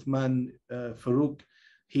Sheikh Uthman Farooq,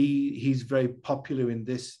 he's very popular in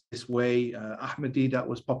this way. Ahmed Deedat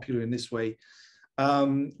was popular in this way.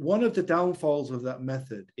 One of the downfalls of that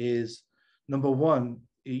method is, number one,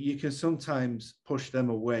 you can sometimes push them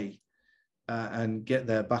away and get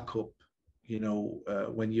their backup,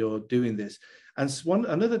 when you're doing this. And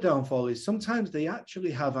another downfall is sometimes they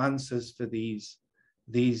actually have answers for these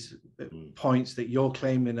points that you're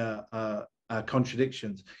claiming are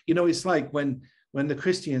contradictions. It's like when the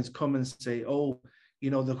Christians come and say, oh, the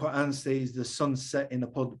Quran says the sun set in a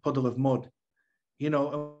puddle of mud,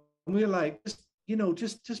 and we're like,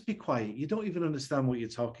 just be quiet. You don't even understand what you're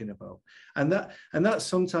talking about. And that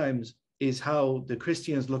sometimes is how the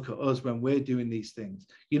Christians look at us when we're doing these things.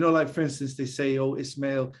 Like, for instance, they say, oh,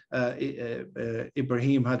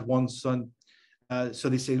 Ibrahim had one son. So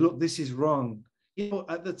they say, look, this is wrong.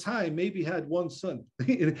 At the time, maybe he had one son.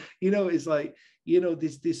 It's like,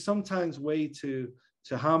 there's sometimes way to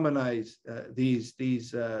harmonize these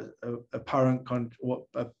apparent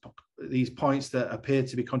these points that appear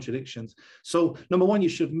to be contradictions. So number one, you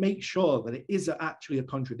should make sure that it is actually a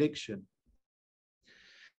contradiction.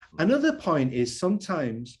 Another point is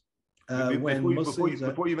sometimes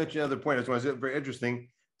before you mention another point, I just want to say very interesting.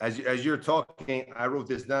 As you're talking, I wrote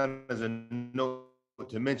this down as a note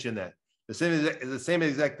to mention that the same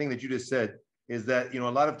exact thing that you just said is that a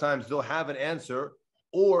lot of times they'll have an answer,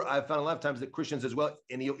 or I've found a lot of times that Christians as well,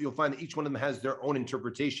 and you'll find that each one of them has their own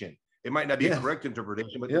interpretation. It might not be a correct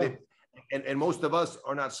interpretation, but and most of us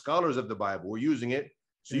are not scholars of the Bible. We're using it.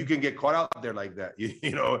 So you can get caught out there like that.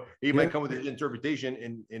 He might come with his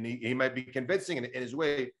interpretation and he might be convincing in his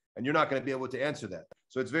way, and you're not going to be able to answer that.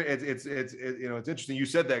 So it's interesting you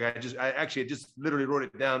said that. I just literally wrote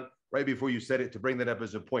it down right before you said it to bring that up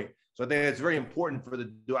as a point. So I think it's very important for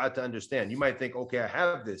the du'a to understand. You might think, okay, I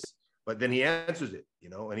have this, but then he answers it,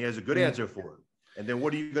 and he has a good answer for it. And then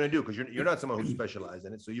what are you going to do? Because you're not someone who's specialized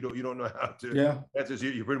in it, so you don't know how to.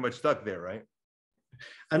 You're pretty much stuck there, right?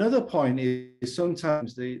 Another point is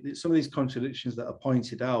sometimes some of these contradictions that are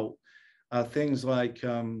pointed out are things like,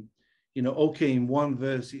 okay, in one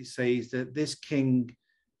verse it says that this king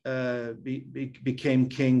became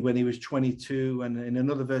king when he was 22, and in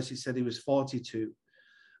another verse he said he was 42.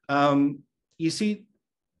 You see,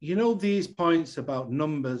 these points about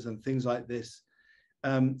numbers and things like this.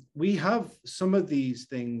 We have some of these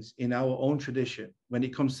things in our own tradition when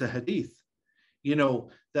it comes to hadith.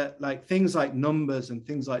 That like things like numbers and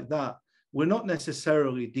things like that were not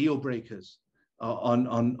necessarily deal breakers on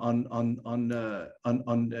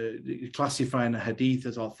classifying a hadith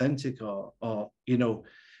as authentic or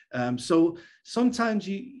so sometimes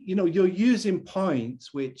you're using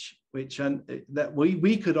points which that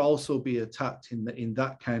we could also be attacked in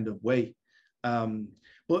that kind of way.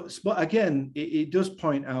 But again, it does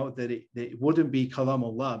point out that it wouldn't be Kalam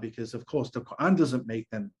Allah, because of course the Quran doesn't make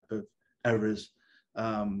them errors,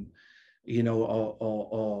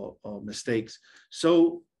 or mistakes.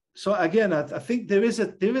 So again, I think there is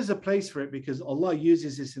a place for it, because Allah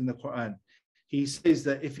uses this in the Quran. He says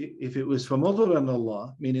that if it was from other than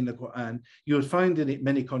Allah, meaning the Quran, you would find in it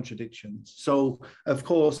many contradictions. So of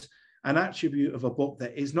course, an attribute of a book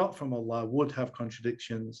that is not from Allah would have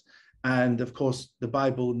contradictions. And of course, the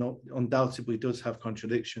Bible undoubtedly does have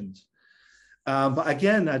contradictions. But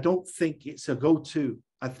again, I don't think it's a go-to.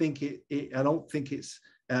 I don't think it's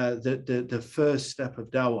the first step of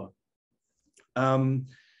dawah.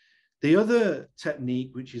 The other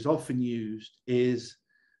technique, which is often used, is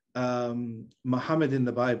Muhammad in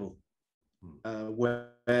the Bible, where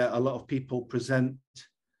a lot of people present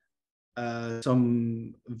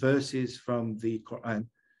some verses from the Quran,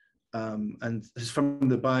 and from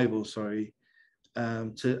the Bible, sorry,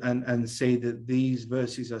 and say that these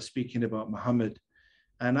verses are speaking about Muhammad.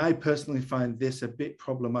 And I personally find this a bit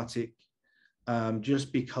problematic,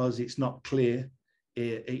 just because it's not clear.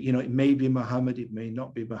 It may be Muhammad, it may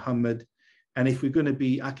not be Muhammad. And if we're going to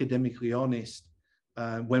be academically honest,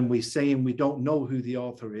 when we're saying we don't know who the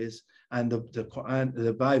author is, and the Quran,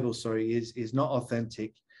 the Bible, sorry, is not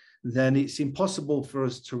authentic, then it's impossible for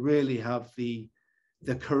us to really have the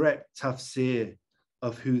correct tafsir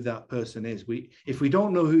of who that person is. If we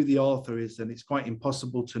don't know who the author is, then it's quite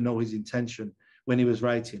impossible to know his intention when he was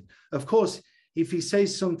writing. Of course, if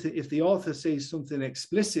the author says something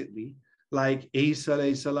explicitly, like Isa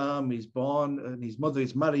alayhi salam is born, and his mother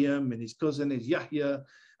is Maryam, and his cousin is Yahya,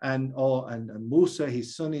 and Musa,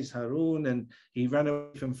 his son, is Harun, and he ran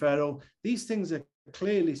away from Pharaoh. These things are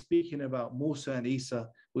clearly speaking about Musa and Isa,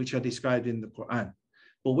 which are described in the Quran.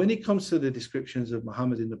 But when it comes to the descriptions of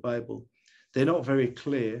Muhammad in the Bible, they're not very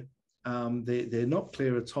clear. They're not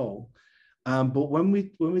clear at all. But when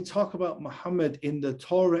we talk about Muhammad in the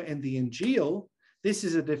Torah and the Injil, this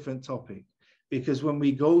is a different topic, because when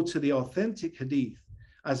we go to the authentic hadith,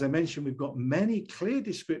 as I mentioned, we've got many clear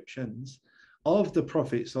descriptions of the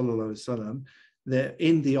Prophet sallallahu alaihi wasallam that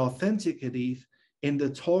in the authentic hadith in the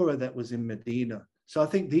Torah that was in Medina. So I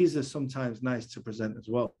think these are sometimes nice to present as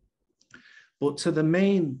well. But to the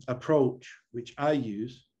main approach, which I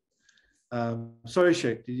use, sorry,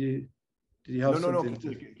 Sheikh, did you have something?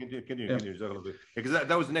 Continue. Because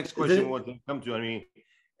that was the next question we wanted to come to. I mean,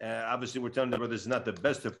 obviously we're telling the brother this is not the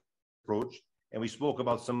best approach, and we spoke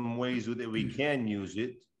about some ways that we can use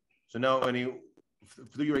it. So now,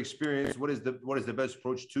 through your experience, what is the best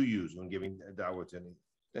approach to use when giving da'wah to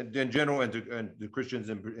in general and to Christians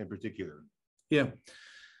in particular? Yeah.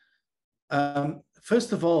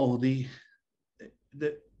 First of all, the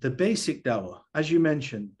basic dawah, as you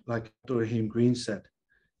mentioned, like Rahim Green said,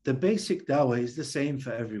 the basic dawah is the same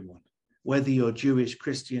for everyone, whether you're Jewish,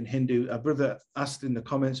 Christian, Hindu. A brother asked in the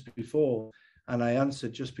comments before, and I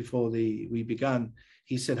answered just before we began.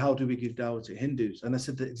 He said, how do we give dawah to Hindus? And I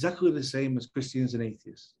said, exactly the same as Christians and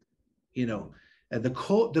atheists. The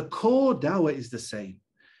core dawah is the same.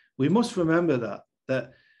 We must remember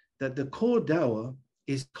that the core dawah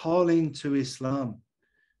is calling to Islam,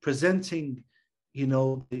 presenting,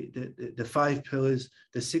 the 5 pillars,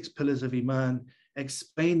 the 6 pillars of Iman,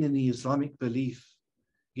 explaining the Islamic belief,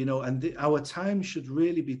 and our time should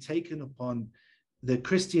really be taken upon the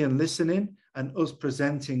Christian listening and us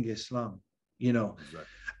presenting Islam, Exactly.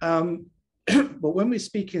 But when we're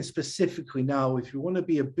speaking specifically now, if you want to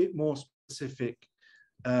be a bit more specific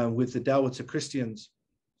with the dawah to Christians,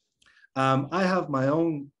 I have my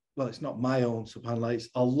own, well, it's not my own, subhanAllah, it's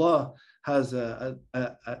Allah has a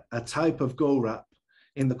type of go rap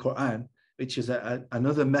in the Quran, which is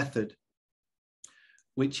another method,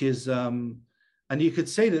 which is And you could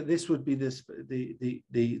say that this would be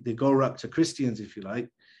the go-back to Christians, if you like.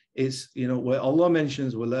 It's, where Allah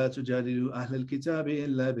mentions, وَلَا تُجَادِلُوا أَهْلَ الْكِتَابِ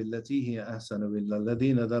إِلَّا بِالَّتِي هِيَ أَحْسَنُ إِلَّا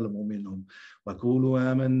الَّذِينَ ظَلَمُوا مِنْهُمْ وَقُولُوا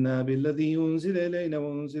آمَنَّا بِالَّذِي أُنزِلَ إِلَيْنَا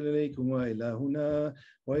وَأُنزِلَ إِلَيْكُمْ وَإِلَٰهُنَا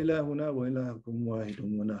وَإِلَٰهُكُمْ وَاحِدٌ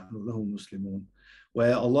وَنَحْنُ لَهُ مُسْلِمُونَ.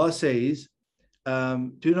 Where Allah says,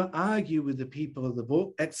 do not argue with the people of the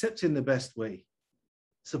book except in the best way.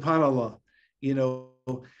 SubhanAllah.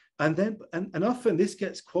 And often this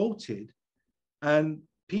gets quoted and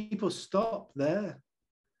people stop there.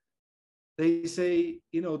 They say,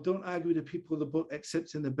 don't argue with the people of the book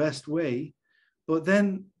except in the best way. But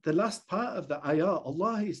then the last part of the ayah,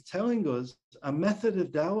 Allah is telling us a method of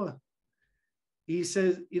dawah. He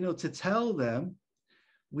says, to tell them,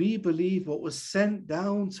 we believe what was sent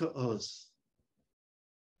down to us,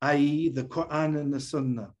 i.e. the Quran and the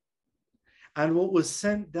Sunnah. And what was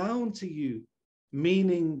sent down to you,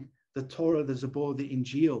 meaning the Torah, the Zabur, the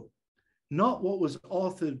Injil, not what was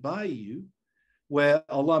authored by you, where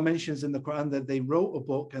Allah mentions in the Quran that they wrote a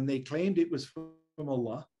book and they claimed it was from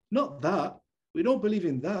Allah. Not that. We don't believe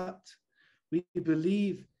in that. We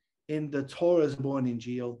believe in the Torah, Zabur, and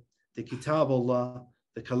Injil, the Kitab Allah,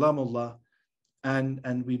 the Kalam Allah,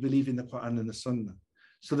 and we believe in the Quran and the Sunnah.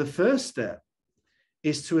 So the first step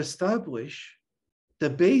is to establish the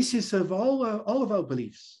basis of all of our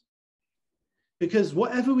beliefs. Because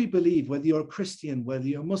whatever we believe, whether you're a Christian, whether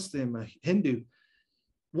you're a Muslim, a Hindu,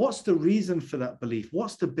 what's the reason for that belief?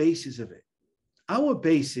 What's the basis of it? Our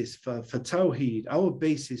basis for Tawheed, our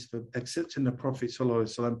basis for accepting the Prophet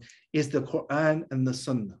ﷺ is the Quran and the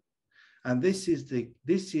Sunnah. And this is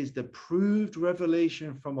the proved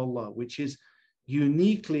revelation from Allah, which is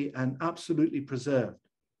uniquely and absolutely preserved.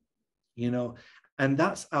 And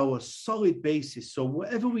that's our solid basis. So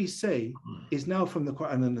whatever we say is now from the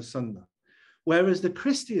Quran and the Sunnah. Whereas the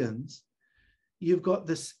Christians, you've got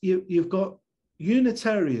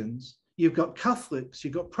Unitarians, you've got Catholics,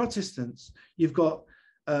 you've got Protestants, you've got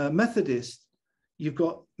Methodists, you've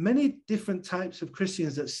got many different types of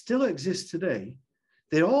Christians that still exist today.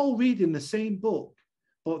 They're all reading the same book,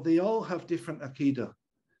 but they all have different Aqidah.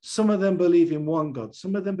 Some of them believe in one God.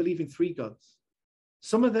 Some of them believe in three gods.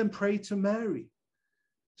 Some of them pray to Mary.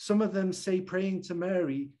 Some of them say praying to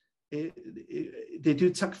Mary, they do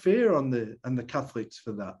takfir on the Catholics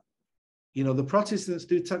for that. The Protestants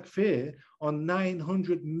do takfir on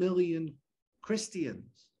 900 million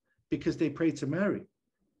Christians because they pray to Mary.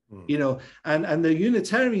 And the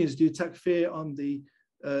Unitarians do takfir on the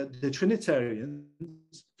Trinitarians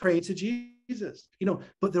praying to Jesus.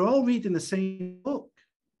 But they're all reading the same book.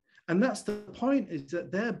 And that's the point, is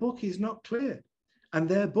that their book is not clear. And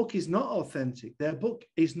their book is not authentic. Their book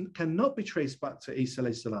cannot be traced back to Isa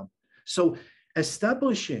alayhi salam. So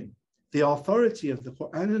establishing the authority of the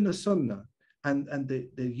Quran and the Sunnah, and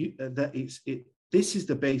this is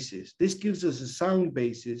the basis. This gives us a sound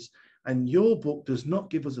basis, and your book does not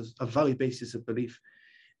give us a valid basis of belief.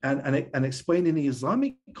 And explaining the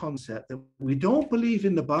Islamic concept that we don't believe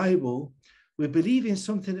in the Bible, we believe in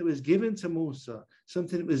something that was given to Musa,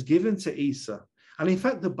 something that was given to Isa. And in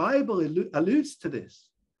fact, the Bible alludes to this.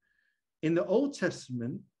 In the Old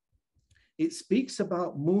Testament, it speaks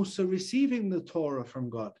about Musa receiving the Torah from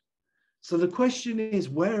God. So the question is,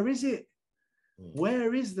 where is it?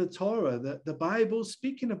 Where is the Torah that the Bible's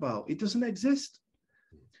speaking about? It doesn't exist.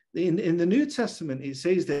 In the New Testament, it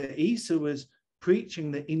says that Isa was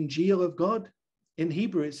preaching the Injil of God. In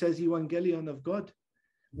Hebrew, it says Evangelion of God.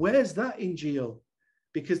 Where's that Injil?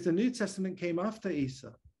 Because the New Testament came after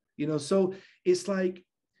Isa. So it's like,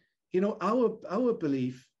 our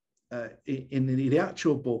belief in the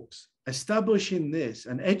actual books, establishing this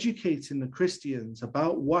and educating the Christians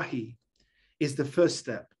about Wahi is the first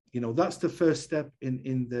step. That's the first step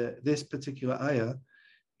in this particular ayah,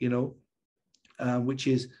 which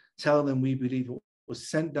is tell them we believe it was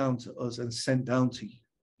sent down to us and sent down to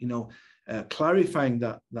you, clarifying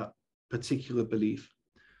that particular belief.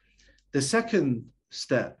 The second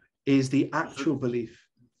step is the actual belief.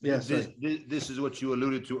 Yes. This is what you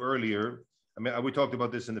alluded to earlier. I mean, we talked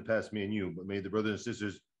about this in the past, me and you, but maybe the brothers and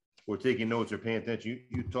sisters who are taking notes or paying attention.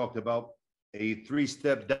 You talked about a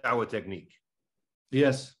 3-step dawah technique.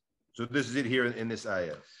 Yes. So this is it here in this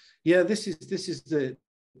ayah. Yeah, this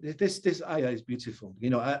ayah is beautiful.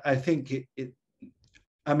 I think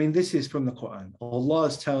this is from the Quran. Allah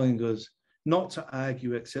is telling us not to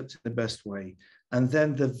argue except in the best way. And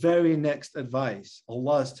then the very next advice,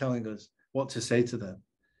 Allah is telling us what to say to them.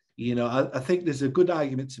 I think there's a good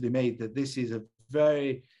argument to be made that this is a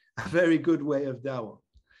very good way of dawah.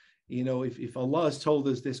 If Allah has told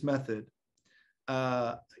us this method,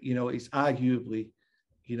 it's arguably,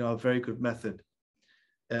 a very good method.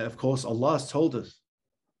 Of course, Allah has told us,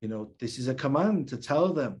 this is a command to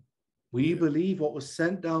tell them, we believe what was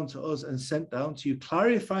sent down to us and sent down to you,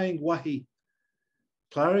 clarifying wahi,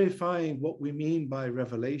 clarifying what we mean by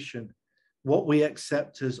revelation, what we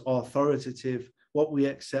accept as authoritative, what we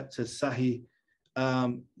accept as sahih.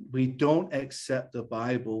 We don't accept the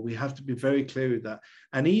Bible. We have to be very clear with that.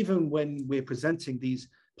 And even when we're presenting these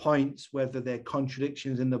points, whether they're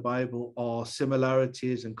contradictions in the Bible or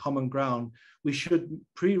similarities and common ground, we should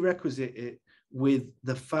prerequisite it with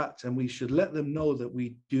the fact, and we should let them know that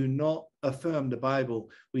we do not affirm the Bible.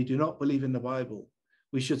 We do not believe in the Bible.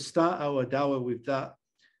 We should start our dawah with that,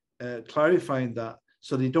 clarifying that,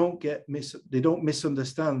 so they don't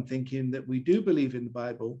misunderstand, thinking that we do believe in the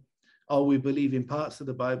Bible, or we believe in parts of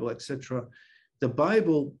the Bible, etc. The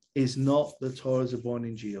Bible is not the Torah Zabur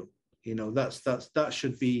Injil. That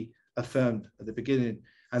should be affirmed at the beginning.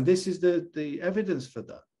 And this is the evidence for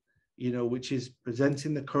that, which is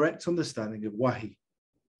presenting the correct understanding of wahi.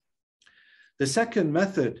 The second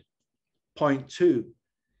method, point 2,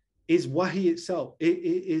 is wahi itself. It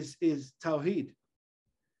is tawheed.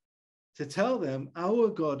 To tell them our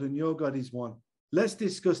God and your God is one. Let's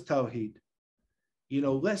discuss tawheed.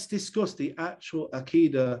 Let's discuss the actual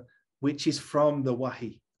Aqidah, which is from the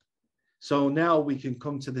wahi. So now we can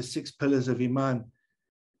come to the 6 pillars of Iman,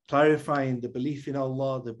 clarifying the belief in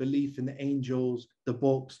Allah, the belief in the angels, the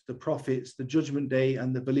books, the prophets, the judgment day,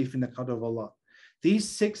 and the belief in the qadr of Allah. These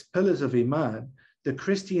 6 pillars of Iman, the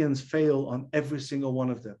Christians fail on every single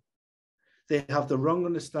one of them. They have the wrong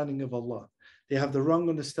understanding of Allah. They have the wrong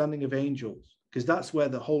understanding of angels, because that's where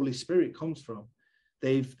the Holy Spirit comes from.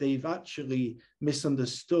 They've actually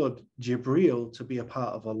misunderstood Jibreel to be a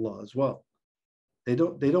part of Allah as well. They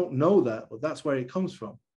don't know that, but that's where it comes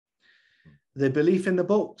from. The belief in the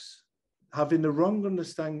books, having the wrong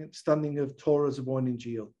understanding of Torah, Zabur, and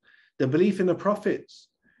Injil. The belief in the prophets,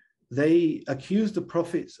 they accuse the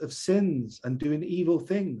prophets of sins and doing evil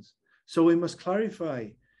things. So we must clarify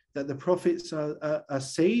that the prophets are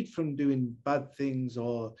saved from doing bad things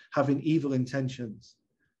or having evil intentions,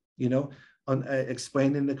 on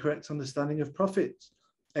explaining the correct understanding of prophets,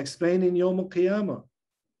 explaining Yawm al-Qiyamah,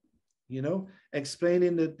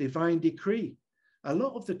 explaining the divine decree. A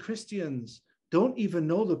lot of the Christians don't even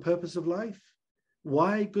know the purpose of life.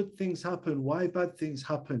 Why good things happen, why bad things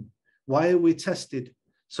happen, why are we tested?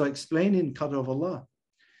 So explaining qadr of Allah.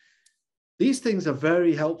 These things are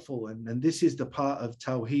very helpful, and this is the part of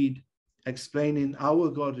Tawheed, explaining our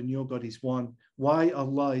God and your God is one, why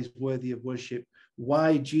Allah is worthy of worship,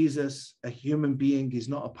 why Jesus, a human being, is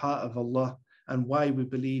not a part of Allah, and why we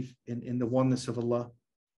believe in the oneness of Allah.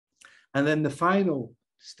 And then the final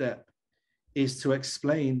step is to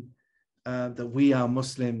explain that we are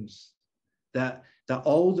Muslims, that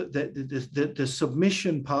all the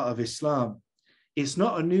submission part of Islam is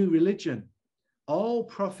not a new religion. All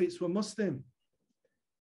prophets were Muslim.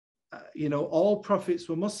 All prophets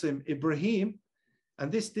were Muslim. Ibrahim,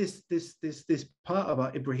 and this part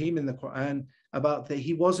about Ibrahim in the Quran, about that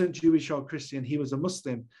he wasn't Jewish or Christian, he was a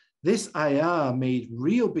Muslim. This ayah made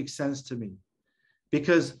real big sense to me,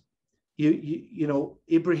 because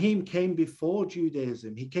Ibrahim came before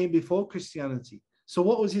Judaism. He came before Christianity. So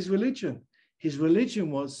what was his religion? His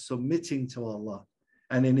religion was submitting to Allah.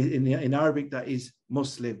 And in Arabic, that is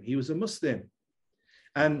Muslim. He was a Muslim.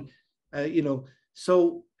 And,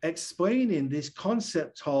 so explaining this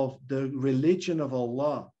concept of the religion of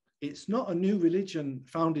Allah, it's not a new religion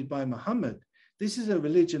founded by Muhammad. This is a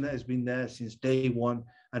religion that has been there since day one,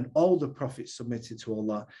 and all the prophets submitted to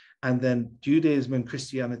Allah. And then Judaism and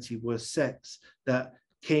Christianity were sects that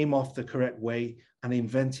came off the correct way and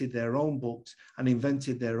invented their own books and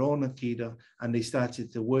invented their own Aqidah, and they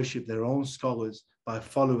started to worship their own scholars by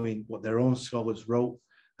following what their own scholars wrote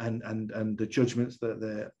and the judgments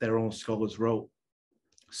that their own scholars wrote.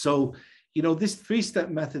 So, this 3-step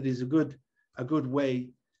method is a good way.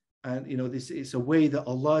 And, it's a way that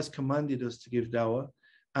Allah has commanded us to give dawah.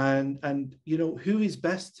 And who is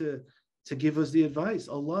best to give us the advice?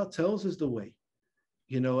 Allah tells us the way,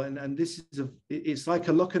 and this is it's like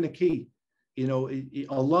a lock and a key.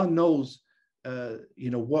 Allah knows,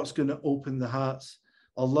 what's going to open the hearts.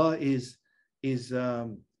 Allah is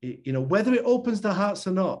whether it opens the hearts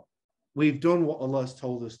or not, we've done what Allah has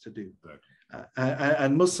told us to do.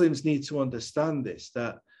 And Muslims need to understand this,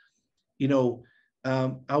 that,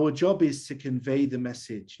 our job is to convey the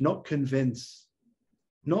message, not convince.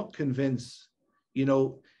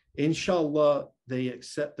 Inshallah, they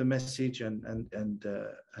accept the message and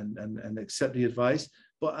accept the advice,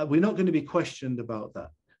 but we're not going to be questioned about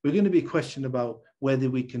that. We're going to be questioned about whether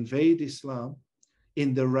we conveyed Islam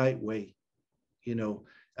in the right way,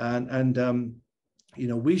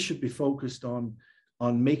 we should be focused on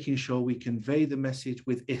making sure we convey the message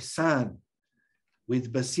with ihsan,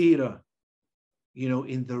 with basira,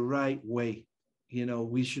 in the right way. We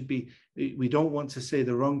don't want to say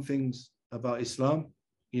the wrong things about Islam,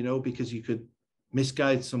 because you could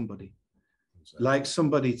misguide somebody. Exactly. Like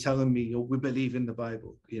somebody telling me, we believe in the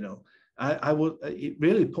Bible, it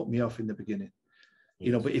really put me off in the beginning,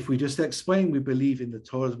 yes. But if we just explain we believe in the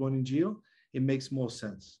Torah, Zebur, and Injil, it makes more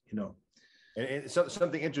sense, And so,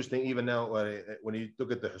 something interesting, even now, when you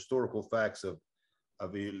look at the historical facts of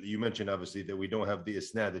you mentioned obviously that we don't have the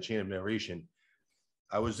isnad, the chain of narration.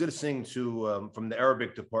 I was listening to from the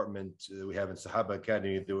Arabic department we have in Sahaba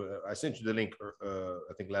Academy. I sent you the link,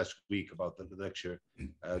 I think last week, about the lecture.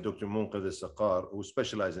 Dr. Munqadh al-Saqar, who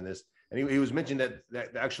specializes in this, and he was mentioning that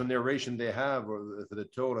the actual narration they have, or for the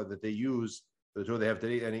Torah that they use, the Torah they have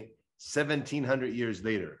today, 1,700 years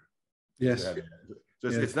later. Yes. So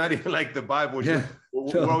it's not even like the Bible. Which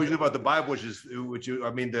we're always talking about the Bible,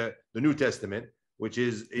 the New Testament, which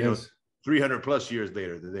is 300 plus years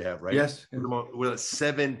later that they have, right? Yes. Well,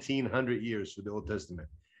 1,700 years for the Old Testament.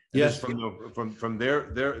 And yes. From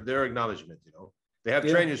their acknowledgement, they have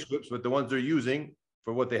transcripts, but the ones they're using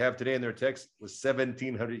for what they have today in their text was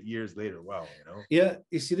 1,700 years later. Wow. Yeah.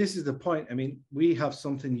 You see, this is the point. I mean, we have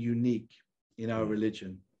something unique in our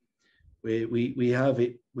religion. We have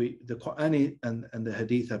it. The Quran and the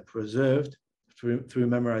Hadith are preserved through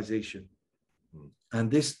memorization,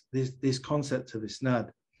 and this concept of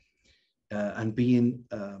isnad and being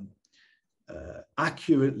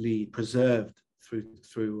accurately preserved through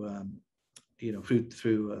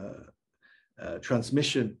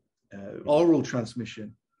transmission, oral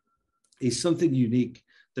transmission, is something unique.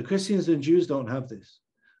 The Christians and Jews don't have this.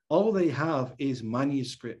 All they have is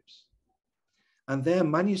manuscripts. And their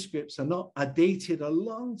manuscripts are dated a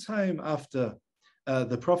long time after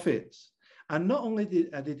the prophets. And not only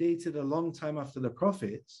are they dated a long time after the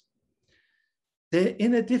prophets, they're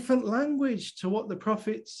in a different language to what the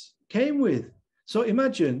prophets came with. So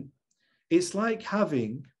imagine, it's like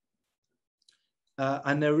having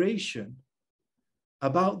a narration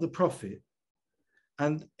about the prophet,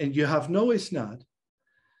 and you have no isnad.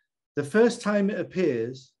 The first time it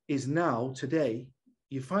appears is now, today.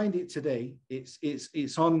 You find it today.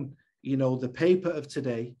 It's on the paper of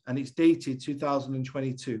today, and it's dated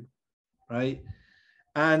 2022, right?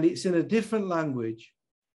 And it's in a different language.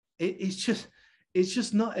 It's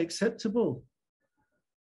just not acceptable.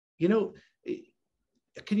 Can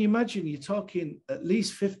you imagine? You're talking at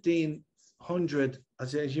least 1,500,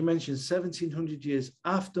 as you mentioned, 1,700 years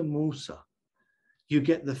after Musa, you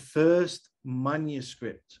get the first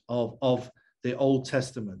manuscript of the Old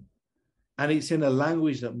Testament. And it's in a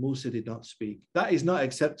language that Musa did not speak. That is not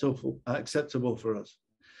acceptable for us.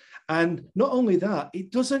 And not only that, it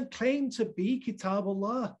doesn't claim to be Kitab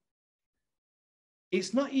Allah.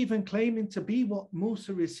 It's not even claiming to be what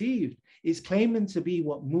Musa received. It's claiming to be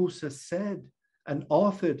what Musa said and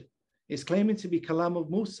authored. It's claiming to be Kalam of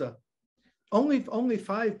Musa. Only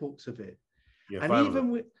 5 books of it. Yeah,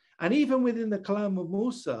 and even within the Kalam of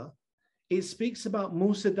Musa, it speaks about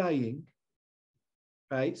Musa dying.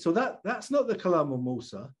 Right, so that's not the Kalam of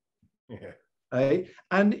Musa. Yeah. Right,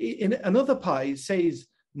 and in another part it says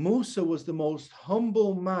Musa was the most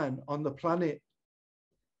humble man on the planet,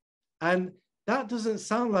 and that doesn't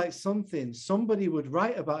sound like something somebody would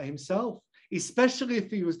write about himself, especially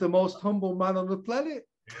if he was the most humble man on the planet.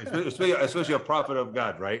 especially a prophet of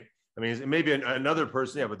God, right? I mean, maybe another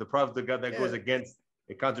person, but the prophet of God that goes against,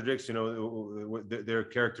 it contradicts, their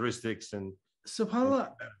characteristics and.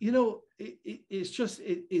 SubhanAllah,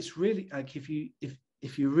 it's really like if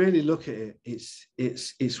you really look at it,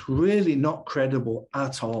 it's really not credible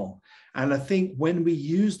at all. And I think when we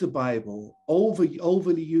use the Bible,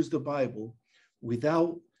 overly use the Bible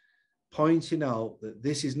without pointing out that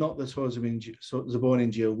this is not the Torah, Zebur,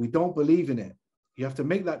 and Injil, we don't believe in it. You have to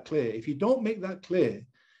make that clear. If you don't make that clear,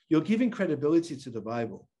 you're giving credibility to the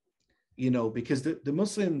Bible. Because the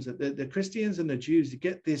Muslims, the Christians and the Jews, you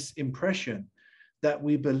get this impression that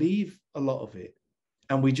we believe a lot of it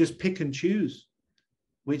and we just pick and choose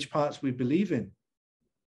which parts we believe in.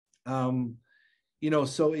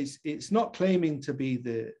 So it's not claiming to be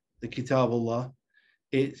the Kitab Allah.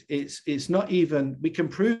 It's not even, we can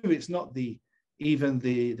prove it's not even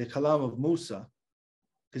the Kalam of Musa,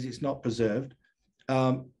 because it's not preserved.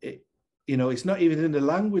 It's not even in the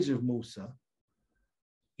language of Musa.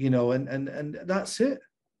 And that's it.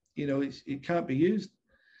 It can't be used.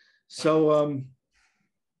 So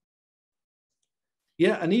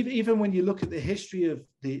and even when you look at the history of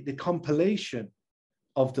the compilation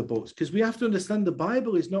of the books, because we have to understand the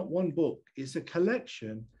Bible is not one book; it's a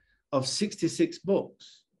collection of 66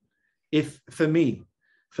 books. If for me,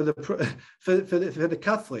 for the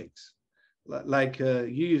Catholics, like you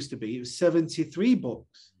used to be, it was 73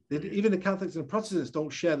 books. Even the Catholics and Protestants don't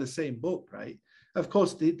share the same book, right? Of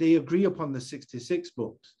course, they agree upon the 66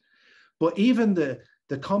 books. But even the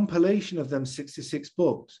compilation of them 66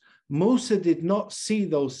 books, Musa did not see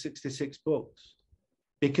those 66 books,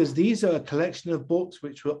 because these are a collection of books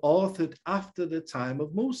which were authored after the time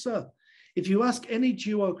of Musa. If you ask any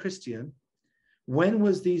Jew or Christian, when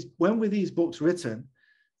were these books written,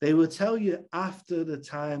 they will tell you after the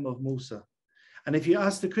time of Musa. And if you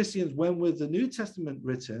ask the Christians, when was the New Testament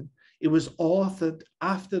written, it was authored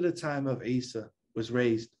after the time of Isa was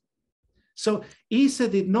raised. So Isa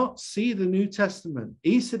did not see the New Testament.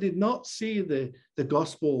 Isa did not see the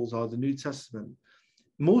Gospels or the New Testament.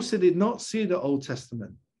 Musa did not see the Old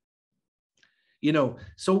Testament. You know,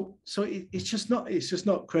 so it's just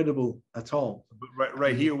not credible at all. But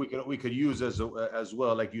right here, we could use as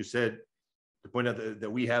well, like you said, to point out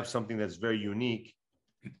that we have something that's very unique.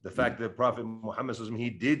 The fact that Prophet Muhammad, he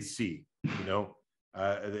did see, you know,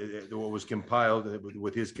 what was compiled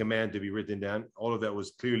with his command to be written down. All of that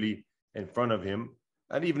was clearly in front of him.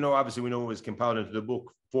 And even though obviously we know it was compiled into the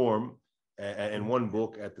book form in one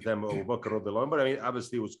book at the time of Abu Bakr, but I mean,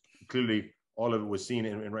 obviously it was clearly all of it was seen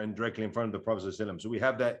and directly in front of the Prophet. So we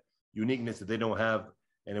have that uniqueness that they don't have.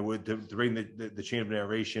 And it would to bring the chain of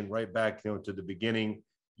narration right back, you know, to the beginning,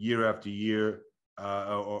 year after year,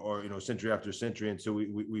 or you know, century after century, until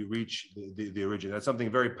we reach the origin. That's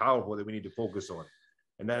something very powerful that we need to focus on.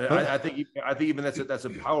 And that, I think even that's a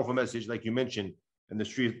powerful message, like you mentioned in the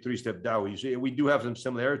three-step dawah. You see, we do have some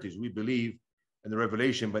similarities. We believe in the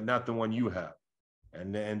revelation, but not the one you have.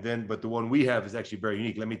 But the one we have is actually very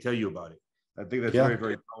unique. Let me tell you about it. I think that's very,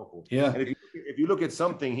 very powerful. Yeah. And if you look at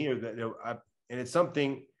something here that, you know, and it's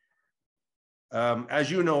something,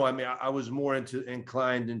 as you know, I mean, I was more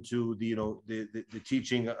inclined into the, you know, the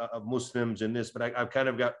teaching of Muslims and this, but I've kind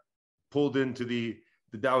of got pulled into the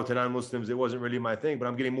dawah to non-Muslims. It wasn't really my thing, but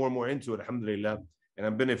I'm getting more and more into it, alhamdulillah, and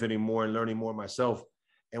I'm benefiting more and learning more myself.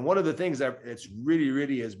 And one of the things that it's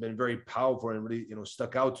really has been very powerful and really, you know,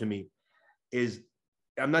 stuck out to me is,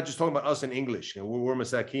 I'm not just talking about us in English, you know, we're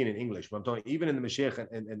masakin in English, but I'm talking even in the Mashaykh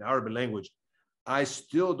and Arabic language. I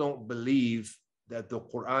still don't believe that the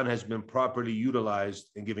Quran has been properly utilized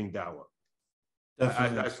in giving dawah.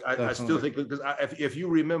 I still think, because if you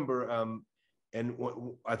remember, and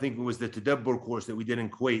I think it was the Tadabbur course that we did in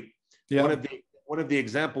Kuwait. Yeah. One of the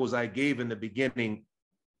examples I gave in the beginning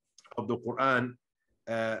of the Quran,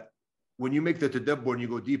 when you make the Tadabbur and you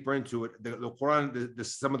go deeper into it, the Quran,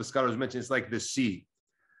 some of the scholars mentioned, it's like the sea.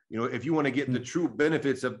 You know, if you want to get the true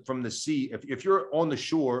benefits from the sea, if you're on the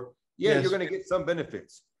shore, you're going to get some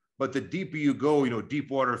benefits. But the deeper you go, you know,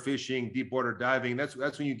 deep water fishing, deep water diving, that's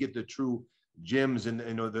when you get the true gems and,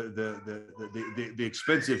 you know, the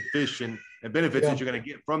expensive fish and benefits that you're going to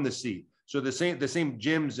get from the sea. So the same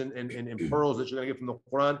gems and pearls that you're going to get from the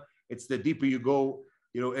Quran, it's the deeper you go,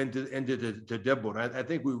 you know, into the Tadabbur. I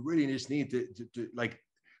think we really just need to like,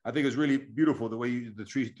 I think it's really beautiful the way the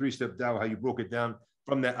three-step dawah, how you broke it down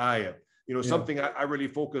from that ayah. You know, something I really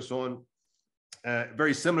focus on,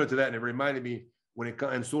 very similar to that, and it reminded me when it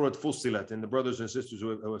comes in Surah Fussilat, and the brothers and sisters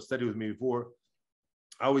who have studied with me before,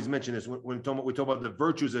 I always mention this when we talk about the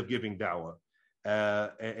virtues of giving dawah.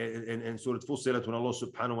 And Surah Fussilat, when Allah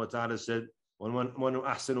subhanahu wa ta'ala said, وَمَنْ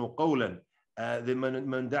أَحْسَنُ قَوْلًا,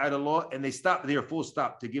 مَنْ دَعَى Allah, and they stop there, full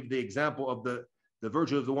stop, to give the example of the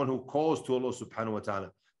virtue of the one who calls to Allah subhanahu wa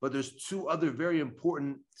ta'ala. But there's two other very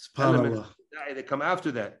important elements that come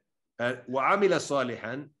after that. وَعَمِلَ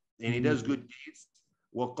صَالِحًا, and he does good deeds.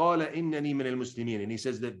 وَقَالَ إِنَّنِي مِنَ الْمُسْلِمِينَ, and he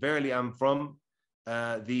says that verily I'm from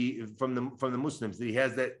the Muslims. That he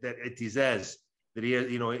has that itizaz, that he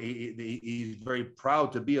has, you know, he's very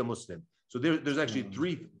proud to be a Muslim. So there's actually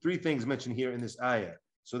three things mentioned here in this ayah.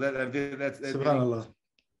 So that's SubhanAllah.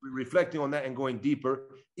 Reflecting on that and going deeper,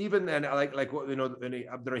 even and like what, you know,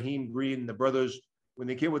 Abdurrahim Green and the brothers, when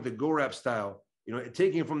they came with the Gorab style, you know,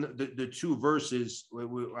 taking from the two verses,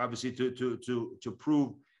 obviously to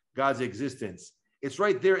prove God's existence. It's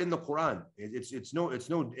right there in the Quran. It's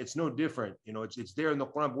no different. You know, it's there in the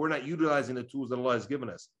Quran, but we're not utilizing the tools that Allah has given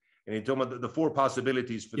us. And he's talking about the four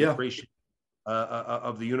possibilities for the creation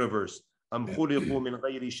of the universe. أم خلقوا من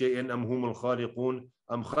غير شيء أم هم الخالقون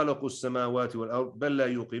أم خلقوا السماوات والأرض بل لا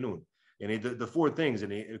يوقنون. And the four things,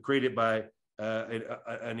 and he created by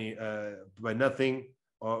nothing,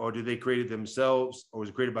 or did they create it themselves, or was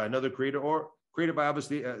it created by another creator, or created by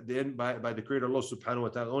obviously by the creator Allah subhanahu wa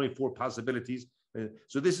ta'ala. Only four possibilities.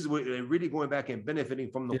 So this is what really going back and benefiting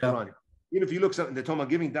from the Quran. Even if you look something, they're talking about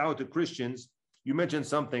giving dawah to Christians. you mentioned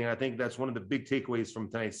something, and I think that's one of the big takeaways from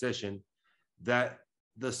tonight's session, that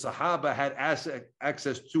the Sahaba had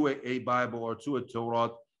access to a Bible or to a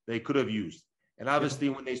Torah they could have used. And obviously,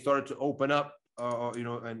 when they started to open up,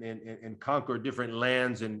 and conquer different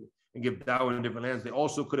lands and give dawah in different lands, they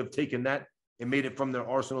also could have taken that and made it from their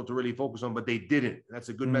arsenal to really focus on, but they didn't. That's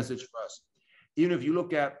a good message for us. Even if you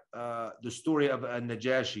look at the story of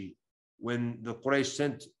Najashi, when the Quraysh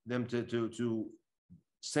sent them to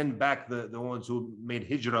send back the ones who made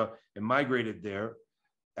hijrah and migrated there,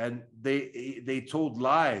 and they told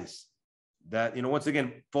lies that, once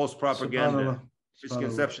again, false propaganda,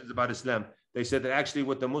 misconceptions about Islam. They said that actually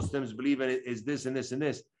what the Muslims believe in is this and this and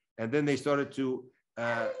this. And then they started to,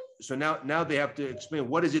 so now they have to explain,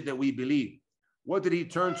 what is it that we believe? What did he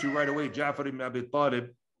turn to right away? Ja'far ibn Abi Talib,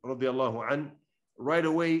 radiallahu anhu, right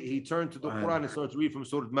away, he turned to the Quran and started to read from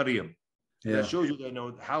Surah Maryam. Yeah. That shows you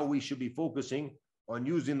that, how we should be focusing on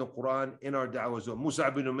using the Quran in our da'wah. So Musa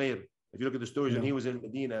ibn Umair, if you look at the stories when he was in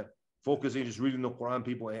Medina, focusing, just reading the Quran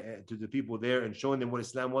to the people there and showing them what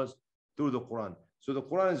Islam was through the Quran. So the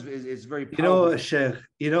Quran is very powerful. Sheikh,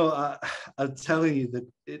 I'm telling you,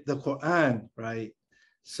 the Quran, right?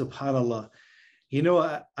 Subhanallah.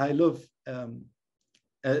 I love,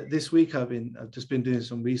 this week I've just been doing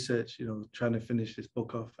some research, trying to finish this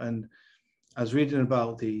book off. And I was reading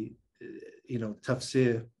about the,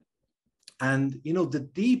 tafsir. And, the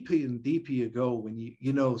deeper and deeper you go, when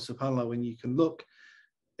subhanAllah, when you can look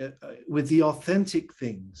with the authentic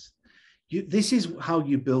things, this is how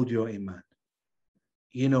you build your iman.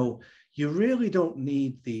 You really don't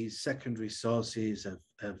need these secondary sources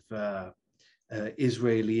of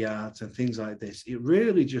Israeliyat and things like this. It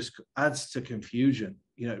really just adds to confusion.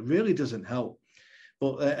 It really doesn't help.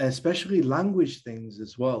 But especially language things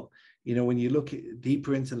as well. When you look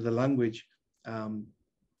deeper into the language,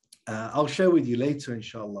 I'll share with you later,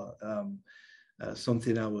 inshallah,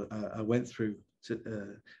 something I went through,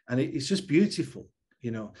 and it's just beautiful,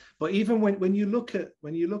 But even when you look at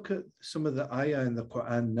some of the ayah in the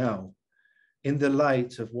Quran now, in the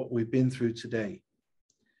light of what we've been through today,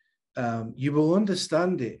 you will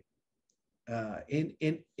understand it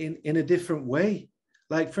in a different way.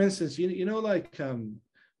 Like, for instance, like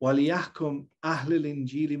وَلِيَحْكُمْ أَهْلِ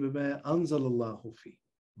الْإِنْجِيلِ بِمَا أَنزَلَ اللَّهُ فِيهِ,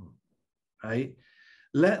 right?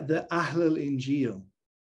 Let the Ahl al-Injil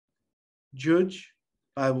judge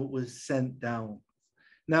by what was sent down.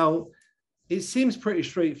 Now, it seems pretty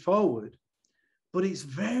straightforward, but it's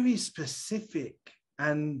very specific.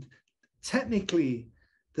 And technically,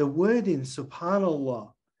 the wording,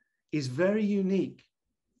 subhanAllah, is very unique.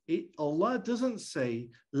 Allah doesn't say,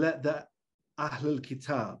 let the Ahl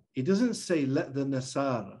al-Kitab. He doesn't say, let the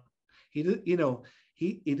Nasara. He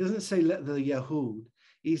doesn't say, let the Yahud.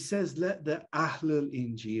 He says, let the Ahl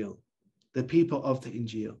al-Injil, the people of the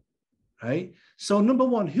Injil, right? So number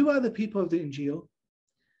one, who are the people of the Injil?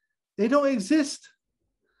 They don't exist.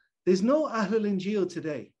 There's no Ahl al-Injil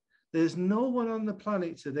today. There's no one on the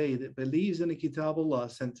planet today that believes in the Kitab Allah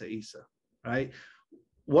sent to Isa, right?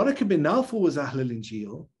 Waraq bin Nawfal was Ahl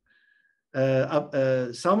al-Injil.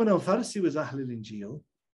 Salman al-Farsi was Ahl al-Injil,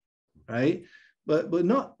 right? But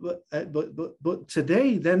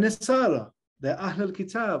today they're Nasara. They're Ahl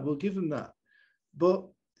al-Kitab, we'll give them that. But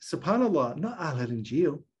subhanAllah, not Ahl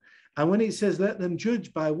al-Injil. And when it says let them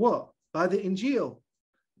judge by what? By the Injil.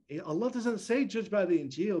 Allah doesn't say judge by the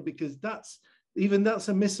Injil, because that's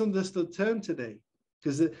a misunderstood term today.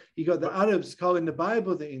 Because you got the Arabs calling the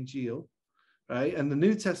Bible the Injil, right? And the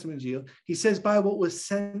New Testament Injil. He says by what was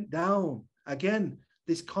sent down. Again,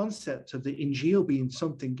 this concept of the Injil being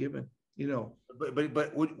something given,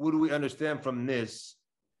 But would we understand from this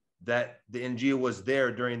that the Injil was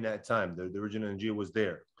there during that time? The original Injil was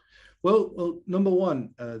there. Well, number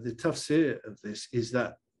one, the tafsir of this is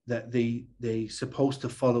that they supposed to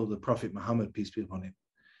follow the Prophet Muhammad, peace be upon him.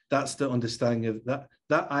 That's the understanding of that.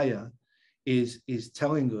 That ayah is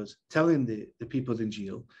telling the people of the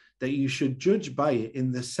Injil that you should judge by it,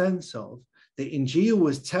 in the sense of the Injil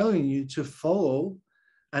was telling you to follow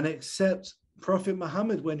and accept Prophet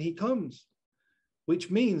Muhammad when he comes,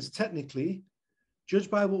 which means technically, judge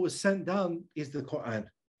by what was sent down is the Quran.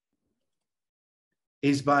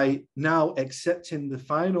 Is by now accepting the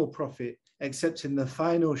final prophet, accepting the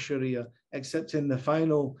final Sharia, accepting the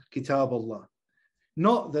final Kitab Allah.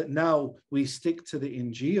 Not that now we stick to the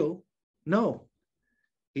Injil. No.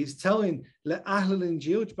 It's telling, let Ahl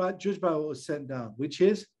al-Injil judge by what was sent down, which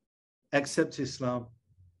is accept Islam,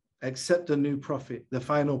 accept the new prophet, the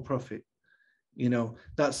final prophet.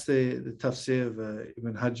 That's the tafsir of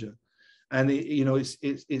Ibn Hajar. And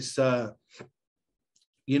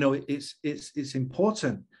it's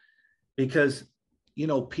important because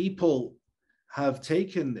people have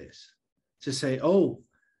taken this to say, oh,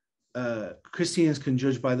 Christians can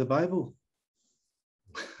judge by the Bible.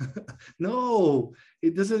 No,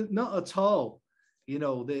 it doesn't, not at all. You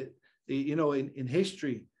know, in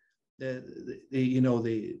history, there's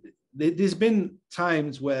been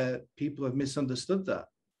times where people have misunderstood that,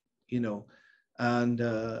 and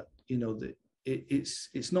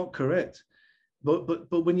it's not correct.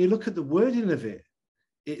 But when you look at the wording of it,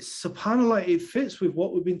 it's subhanAllah, it fits with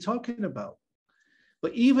what we've been talking about.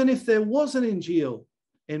 But even if there was an Injil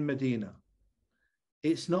in Medina,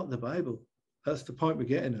 it's not the Bible. That's the point we're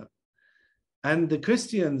getting at. And the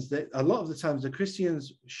Christians, that a lot of the times the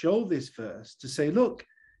Christians show this verse to say, look,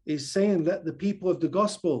 it's saying let the people of the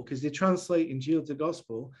gospel, because they translate Injil to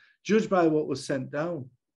gospel, judge by what was sent down.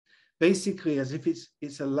 Basically, as if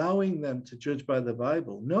it's allowing them to judge by the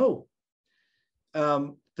Bible. No.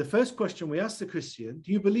 The first question we ask the Christian,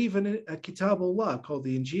 do you believe in a Kitab Allah called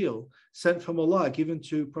the Injil, sent from Allah, given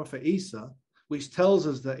to Prophet Isa, which tells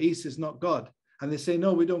us that Isa is not God? And they say,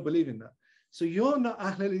 no, we don't believe in that. So you're not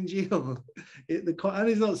Ahlul Injil. The Quran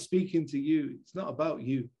is not speaking to you. It's not about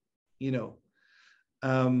you,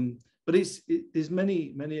 But there's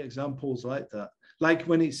many, many examples like that. Like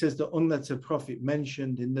when it says the unlettered prophet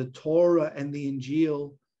mentioned in the Torah and the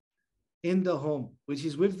Injil in the home, which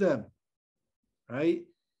is with them, right?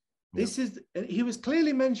 Yeah. He was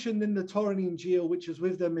clearly mentioned in the Torah and Injil, which was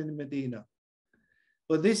with them in Medina.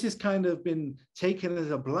 But this has kind of been taken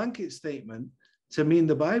as a blanket statement to mean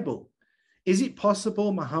the Bible. Is it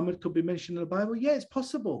possible Muhammad could be mentioned in the Bible? Yeah, it's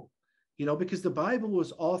possible, because the Bible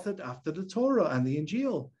was authored after the Torah and the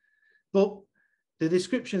Injil. But the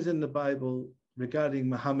descriptions in the Bible regarding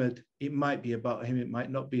Muhammad, it might be about him, it might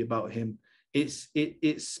not be about him. It's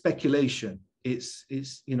speculation.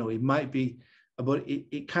 It might be, but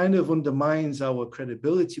it kind of undermines our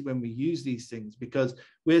credibility when we use these things, because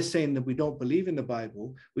we're saying that we don't believe in the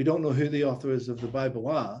Bible, we don't know who the authors of the Bible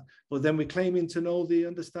are, but then we're claiming to know the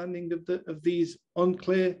understanding of these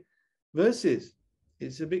unclear verses.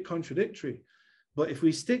 It's a bit contradictory. But if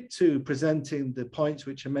we stick to presenting the points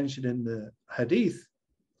which are mentioned in the Hadith,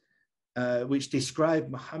 which describe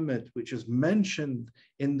Muhammad, which was mentioned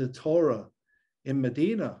in the Torah in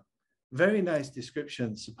Medina, very nice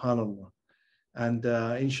description, subhanAllah. And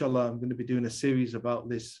inshallah, I'm going to be doing a series about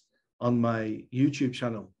this on my YouTube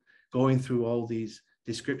channel, going through all these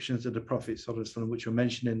descriptions of the Prophet ﷺ, which were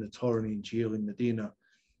mentioned in the Torah and Injil in Medina.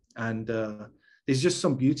 And there's just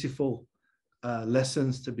some beautiful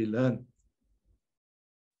lessons to be learned.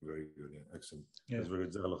 Very good. Yeah, excellent. Yeah. That's very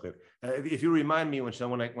good. If you remind me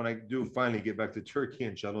when I do finally get back to Turkey,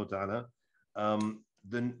 inshallah ta'ala,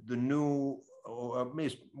 the new, or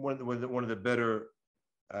maybe one of the better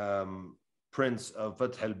prints of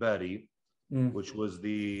Fath al-Bari, which was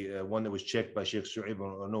the one that was checked by Sheikh Shu'aib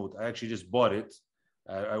al-Arnaout. I actually just bought it.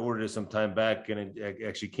 I ordered it some time back, and it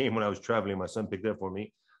actually came when I was traveling. My son picked it up for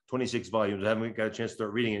me. 26 volumes. I haven't got a chance to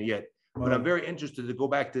start reading it yet. Wow. But I'm very interested to go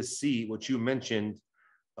back to see what you mentioned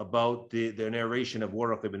about the narration of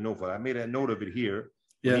Waraq ibn Nawfal. I made a note of it here.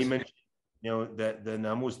 Yes. He mentioned, that the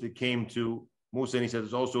Namus that came to Musa, and he said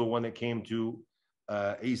there's also one that came to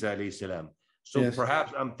Isa alayhi salam. So yes.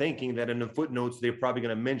 Perhaps I'm thinking that in the footnotes, they're probably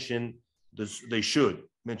going to mention this. They should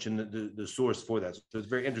mention the source for that. So it's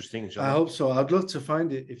very interesting. Inshallah. I hope so. I'd love to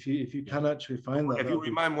find it if you can actually find that. If you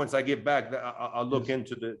remind me once I get back, I'll look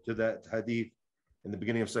into that hadith in the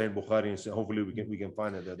beginning of Sahih Bukhari, and so hopefully we can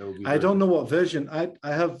find it. That would be. I don't know what version. I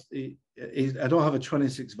don't have a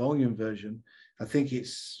 26 volume version. I think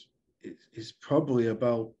it's probably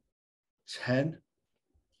about 10,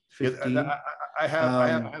 15. Yeah, I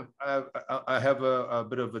have a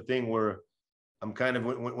bit of a thing where I'm kind of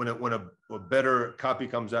when a better copy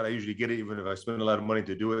comes out, I usually get it even if I spend a lot of money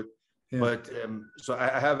to do it. Yeah. But so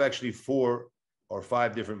I have actually 4 or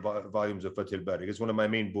 5 different volumes of Fath al-Bari. It's one of my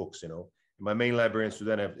main books, In my main library in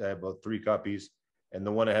Sudan, I have about 3 copies, and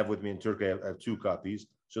the one I have with me in Turkey, I have 2 copies.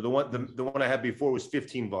 So the one I had before was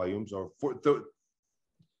 15 volumes, or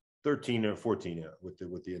 13 or 14, with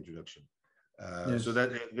the introduction. Yes. So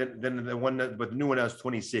that then the one but the new one now is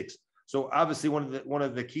 26. So obviously one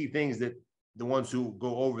of the key things that the ones who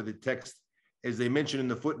go over the text is they mention in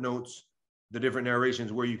the footnotes the different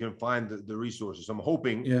narrations where you can find the resources. So I'm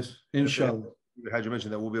hoping, yes, inshallah, had you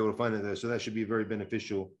mentioned that we'll be able to find it there. So that should be very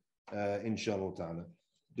beneficial, inshallah ta'ala.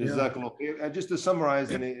 Yeah. Just to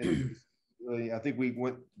summarize, and I think we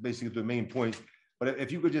went basically to the main point. But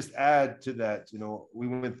if you could just add to that, we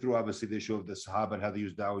went through obviously the issue of the Sahaba and how they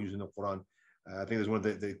use da'wah using the Quran. I think that's one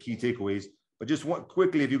of the key takeaways. But just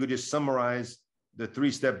quickly, if you could just summarize the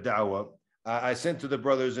 3-step da'wah. I sent to the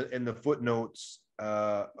brothers in the footnotes,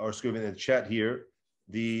 or excuse me, in the chat here,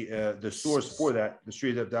 the source for that, the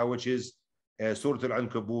Sharia of Dawah, which is Surah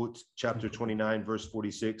Al-Ankabut, chapter 29, verse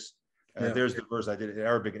 46. There's the verse. I did it in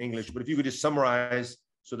Arabic and English, but if you could just summarize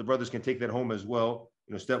so the brothers can take that home as well,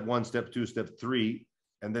 step 1, step 2, step 3,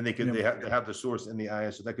 and then they have the source in the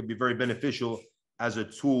ayah. So that could be very beneficial as a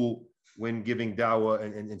tool when giving dawah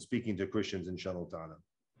and speaking to Christians, inshallah ta'ala.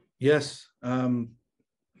 Yes.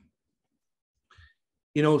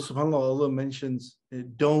 SubhanAllah, Allah mentions,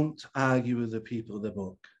 don't argue with the people of the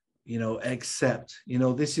book, accept,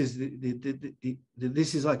 this is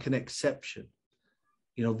this is like an exception.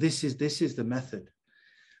 This is the method.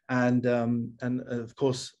 And of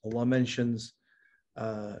course, Allah mentions,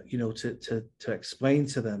 to explain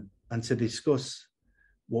to them and to discuss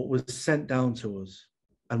what was sent down to us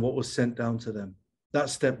and what was sent down to them.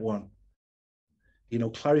 That's step 1.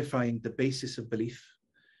 Clarifying the basis of belief,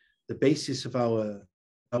 the basis of our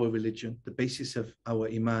religion, the basis of our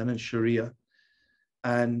Iman and Sharia.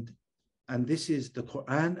 And this is the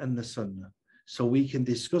Quran and the Sunnah. So we can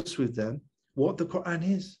discuss with them what the Quran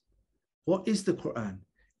is. What is the Quran?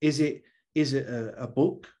 Is it a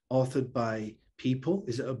book authored by people?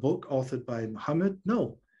 Is it a book authored by Muhammad?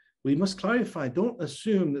 No. We must clarify. Don't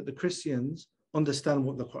assume that the Christians understand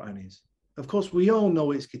what the Quran is. Of course, we all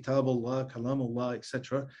know it's Kitabullah, Kalamullah,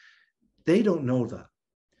 etc. They don't know that.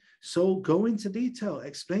 So go into detail,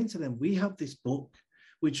 explain to them, we have this book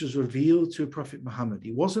which was revealed to Prophet Muhammad.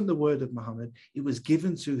 It wasn't the word of Muhammad. It was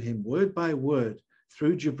given to him word by word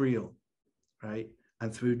through Jibreel, right?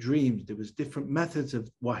 And through dreams. There was different methods of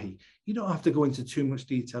wahi. You don't have to go into too much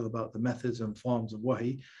detail about the methods and forms of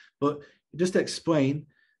wahi, but just explain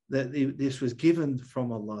that this was given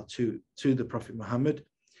from Allah to the Prophet Muhammad.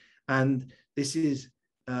 And this is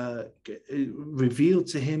revealed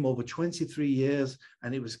to him over 23 years,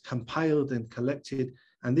 and it was compiled and collected.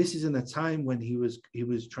 And this is in a time when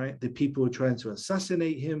the people were trying to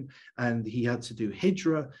assassinate him, and he had to do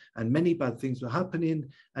hijrah, and many bad things were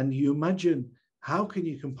happening. And you imagine, how can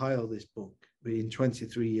you compile this book in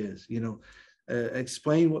 23 years?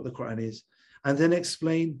 Explain what the Quran is, and then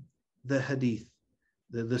explain the hadith,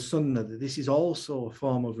 the Sunnah, that this is also a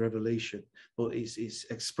form of revelation, but it's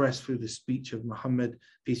expressed through the speech of Muhammad,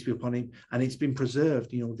 peace be upon him, and it's been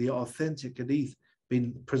preserved. The authentic hadith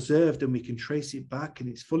been preserved, and we can trace it back, and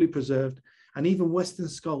it's fully preserved. And even Western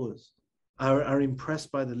scholars are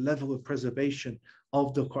impressed by the level of preservation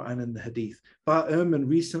of the Quran and the hadith. Bart Ehrman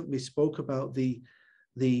recently spoke about the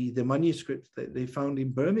manuscript that they found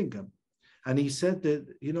in Birmingham. And he said that,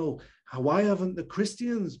 why haven't the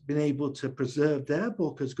Christians been able to preserve their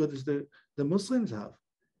book as good as the Muslims have?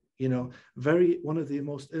 One of the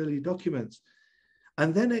most early documents.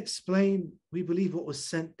 And then explain, we believe, what was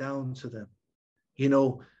sent down to them.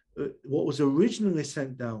 What was originally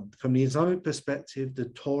sent down from the Islamic perspective, the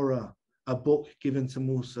Torah, a book given to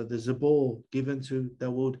Musa, the Zabur given to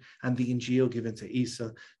Dawood, and the Injil given to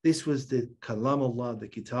Isa. This was the Kalamullah, the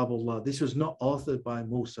Kitabullah. This was not authored by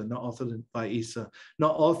Musa, not authored by Isa,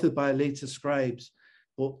 not authored by later scribes,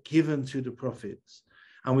 but given to the prophets.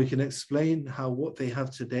 And we can explain how what they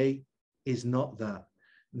have today is not that.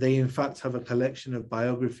 They, in fact, have a collection of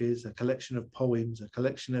biographies, a collection of poems, a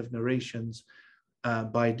collection of narrations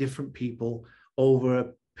by different people over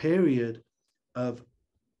a period of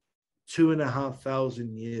 2,500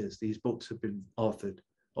 years. These books have been authored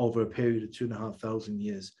over a period of 2,500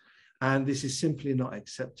 years. And this is simply not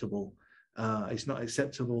acceptable. It's not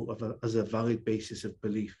acceptable as a valid basis of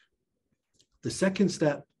belief. The second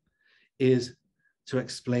step is to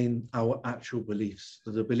explain our actual beliefs,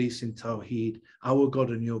 the beliefs in Tawheed, our God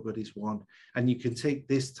and your God is one. And you can take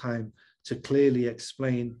this time to clearly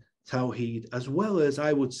explain Tawheed, as well as,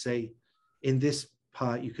 I would say, in this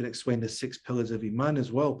part, you could explain the 6 pillars of Iman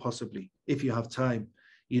as well, possibly, if you have time.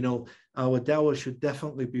 Our dawah should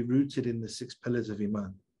definitely be rooted in the 6 pillars of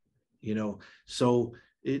Iman. So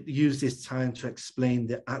use this time to explain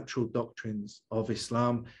the actual doctrines of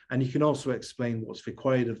Islam, and you can also explain what's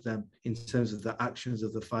required of them in terms of the actions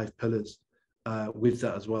of the 5 pillars with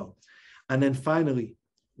that as well. And then finally,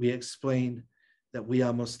 we explain that we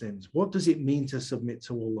are Muslims. What does it mean to submit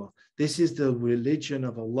to Allah? This is the religion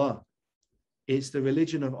of Allah. It's the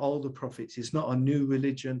religion of all the prophets. It's not a new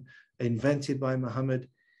religion invented by Muhammad,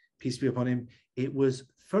 peace be upon him. It was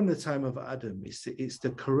from the time of Adam. It's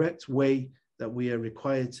the correct way that we are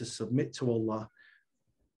required to submit to Allah.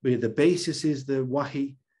 Where the basis is the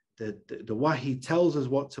wahi. The wahi tells us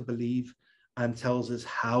what to believe and tells us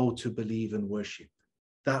how to believe and worship.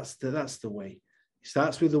 That's the way. It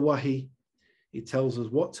starts with the wahi. It tells us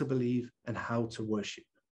what to believe and how to worship.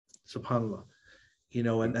 SubhanAllah.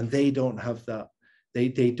 And they don't have that. They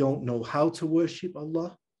don't know how to worship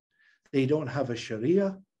Allah. They don't have a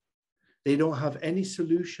Sharia. They don't have any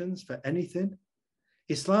solutions for anything.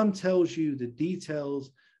 Islam tells you the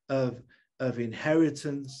details of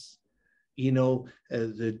inheritance,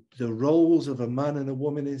 the roles of a man and a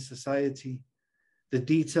woman in society, the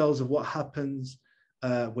details of what happens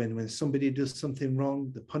when somebody does something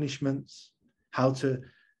wrong, the punishments, how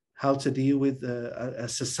to deal with a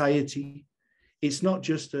society. It's not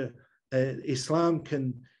just Islam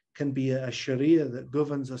can be a Sharia that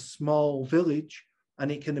governs a small village,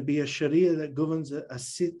 and it can be a Sharia that governs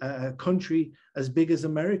a country as big as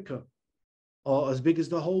America or as big as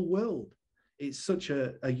the whole world. It's such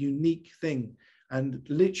a unique thing. And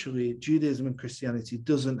literally, Judaism and Christianity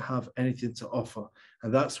doesn't have anything to offer.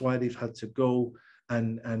 And that's why they've had to go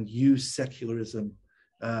and use secularism,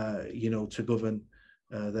 to govern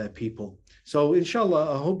their people. So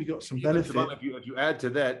inshallah, I hope you got some benefit. If you add to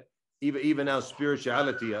that, even now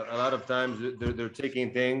spirituality, a lot of times they're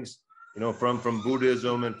taking things, from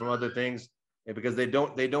Buddhism and from other things, because they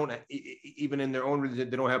don't even in their own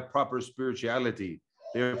religion, they don't have proper spirituality.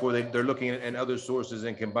 Therefore, they're looking at other sources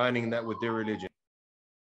and combining that with their religion.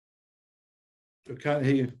 I can't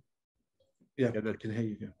hear you. Yeah, I can hear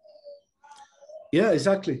you. Yeah,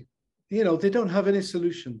 exactly. They don't have any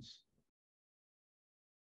solutions.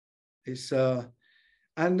 It's the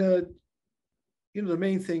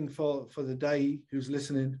main thing for the da'i who's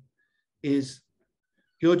listening is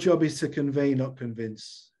your job is to convey, not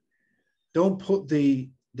convince. Don't put the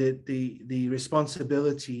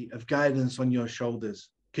responsibility of guidance on your shoulders,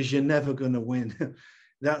 because you're never going to win.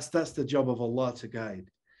 That's the job of Allah to guide.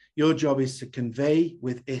 Your job is to convey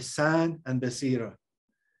with ihsan and basira.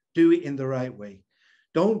 Do it in the right way.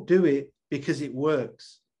 Don't do it because it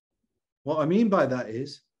works. What I mean by that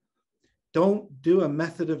is, don't do a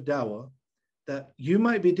method of dawah that you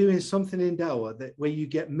might be doing something in dawah where you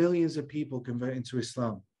get millions of people converting to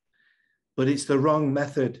Islam, but it's the wrong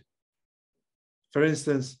method. For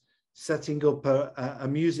instance, setting up a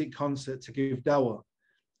music concert to give dawah.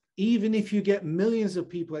 Even if you get millions of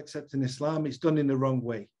people accepting Islam, it's done in the wrong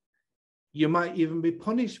way. You might even be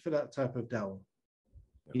punished for that type of dawah.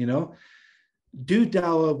 Do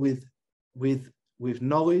dawah with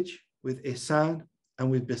knowledge, with ihsan, and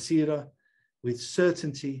with basira, with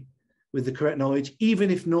certainty, with the correct knowledge, even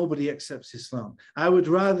if nobody accepts Islam. I would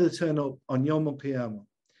rather turn up on Yawm al-Qiyamah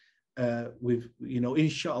with,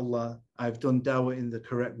 inshallah, I've done dawah in the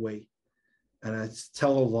correct way. And I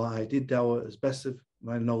tell Allah, I did dawah as best of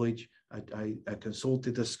my knowledge. I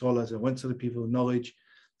consulted the scholars, I went to the people of knowledge,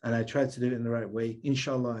 and I tried to do it in the right way.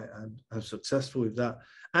 Inshallah, I'm successful with that.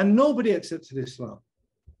 And nobody accepted Islam.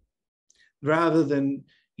 Rather than,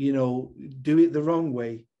 do it the wrong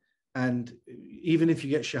way. And even if you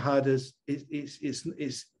get shahadas,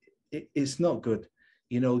 it's not good.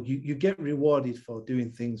 You get rewarded for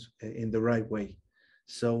doing things in the right way.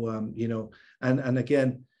 So, and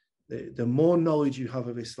again, the more knowledge you have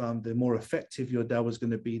of Islam, the more effective your dawah is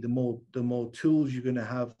going to be, the more tools you're going to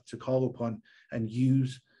have to call upon and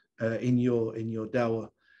use in your dawah.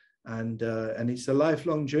 And it's a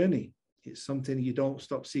lifelong journey. It's something you don't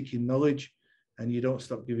stop seeking knowledge and you don't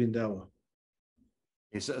stop giving dawah.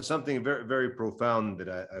 It's something very, very profound that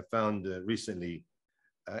I found recently.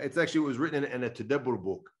 It was written in a Tadabbur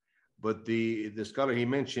book, but the scholar, he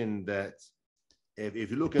mentioned that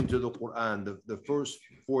if you look into the Quran, the first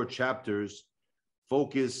 4 chapters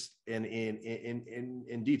focus in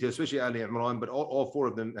detail, especially Ali Imran, but all 4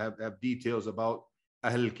 of them have details about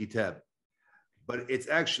Ahl al-Kitab. But it's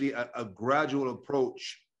actually a gradual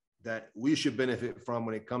approach that we should benefit from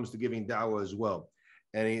when it comes to giving da'wah as well.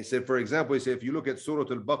 And he said, for example, if you look at Surah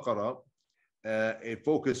Al-Baqarah, it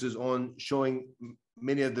focuses on showing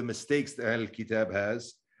many of the mistakes that Ahl al-Kitab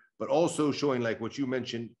has, but also showing, like what you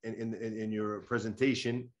mentioned in your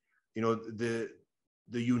presentation, the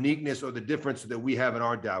uniqueness or the difference that we have in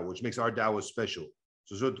our da'wah, which makes our da'wah special.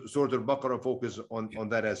 So Surah Al-Baqarah focuses on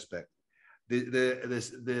that aspect.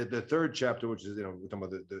 The 3rd chapter, which is, we're talking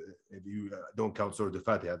about if you don't count Surah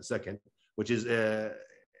Al-Fatiha, the 2nd, which is the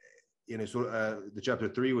chapter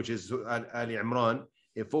 3, which is Ali Imran,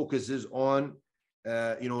 it focuses on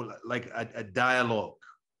like a dialogue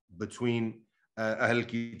between Ahl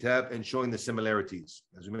Kitab and showing the similarities,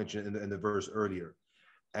 as we mentioned in the verse earlier.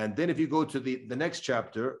 And then if you go to the next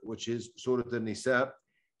chapter, which is Surah An-Nisa,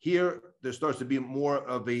 here there starts to be more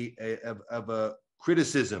of a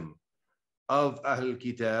criticism of Ahl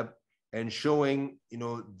Kitab and showing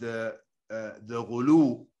the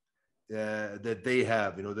ghulu that they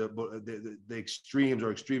have, the extremes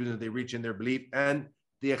or extremism that they reach in their belief, and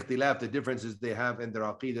the ikhtilaf, the differences they have in their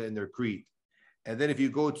aqidah, in their creed. And then if you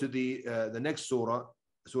go to the next surah,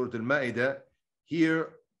 Surah Al-Ma'idah,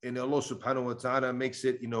 here and Allah subhanahu wa ta'ala makes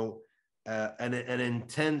it, an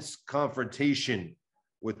intense confrontation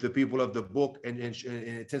with the people of the book, and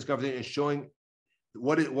intense confrontation and showing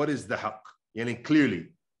what is the haqq, clearly.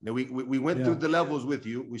 We went through the levels with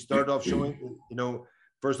you. We started off showing,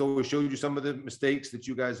 first of all, we showed you some of the mistakes that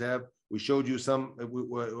you guys have. We showed you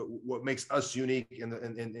what makes us unique in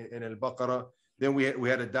Al-Baqarah. Then we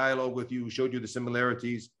had a dialogue with you. We showed you the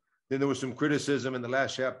similarities. Then there was some criticism in the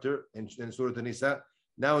last chapter in Surah An-Nisa.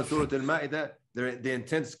 Now in Surah Al-Ma'idah, the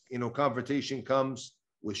intense, confrontation comes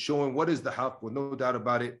with showing what is the haqq, with no doubt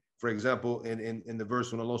about it. For example, in the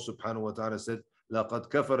verse when Allah subhanahu wa ta'ala said, لَقَدْ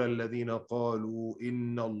كَفَرَ الَّذِينَ قَالُوا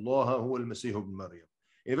إِنَّ اللَّهَ هُوَ الْمَسِيحُ ابْنُ مَرْيَمَ.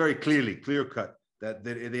 Very clear cut, that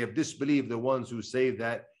they have disbelieved the ones who say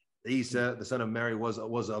that Isa, the son of Mary, was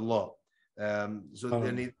Allah.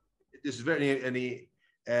 This is very,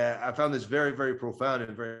 I found this very, very profound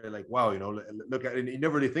and very like, wow, look at it. You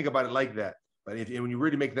never really think about it like that. But when you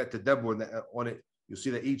really make that tadabbur on it, you'll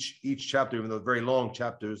see that each chapter, even though very long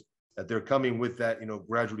chapters, that they're coming with that,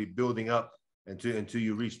 gradually building up until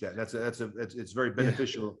you reach that. It's very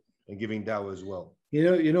beneficial in giving dawah as well.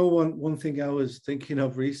 One thing I was thinking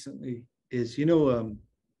of recently is, Surah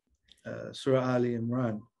Ali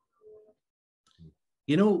Imran.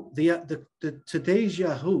 The today's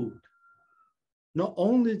Yahud, not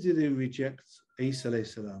only do they reject Isa alayhi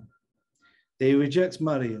salam, they reject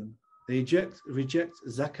Maryam, they reject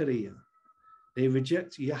Zachariah, they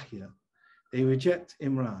reject Yahya, they reject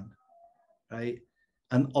Imran, right?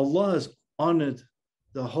 And Allah has honored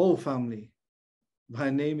the whole family by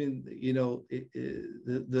naming,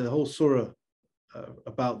 the whole surah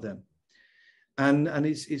about them. And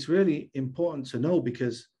it's really important to know,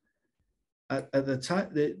 because at the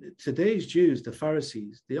time, today's Jews, the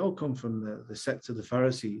Pharisees, they all come from the sect of the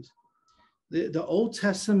Pharisees. The Old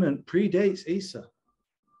Testament predates Isa,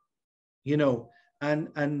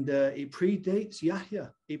 and it predates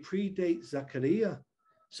Yahya, it predates Zachariah.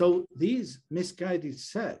 So these misguided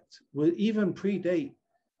sects will even predate,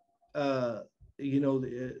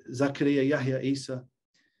 Zachariah, Yahya, Isa.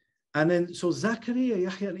 And then, so Zachariah,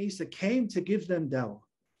 Yahya, and Isa came to give them dawah.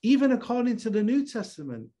 Even according to the New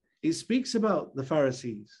Testament, it speaks about the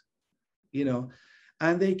Pharisees,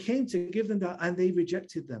 and they came to give them dawah, and they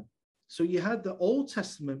rejected them. So you had the Old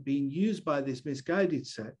Testament being used by this misguided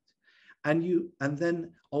sect, and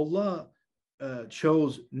then Allah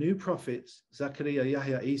chose new prophets, Zachariah,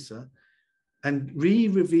 Yahya, Isa, and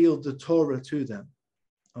re-revealed the Torah to them.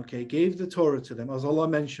 Okay, gave the Torah to them. As Allah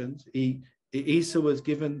mentioned, Isa was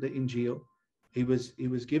given the Injil. He was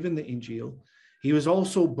given the Injil. He was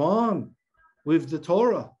also born with the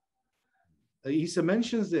Torah. Isa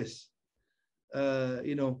mentions this.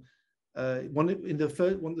 One of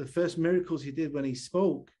the first miracles he did when he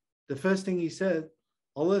spoke, the first thing he said,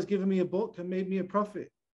 Allah has given me a book and made me a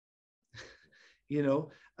prophet. He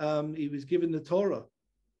was given the Torah,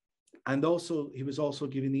 and he was also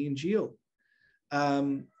given the Injil.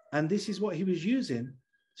 And this is what he was using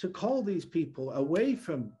to call these people away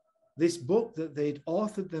from this book that they'd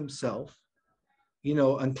authored themselves,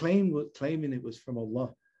 and claiming it was from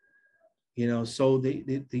Allah. So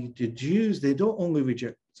the Jews, they don't only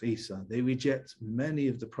reject Isa, they reject many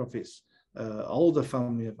of the prophets, all the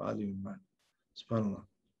family of Ali Imran. SubhanAllah.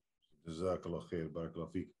 Jazakallah khair, barakallah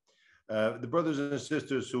feek. The brothers and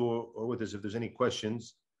sisters who are with us, if there's any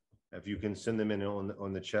questions, if you can send them in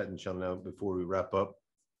on the chat, inshallah, before we wrap up.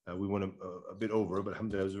 We went a bit over, but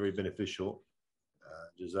alhamdulillah, it was very beneficial.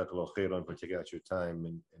 Jazakallah khairan for taking out your time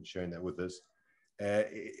and sharing that with us.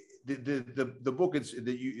 The book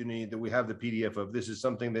that we have the PDF of, this is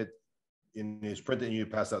something that is printed and you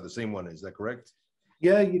pass out the same one. Is that correct?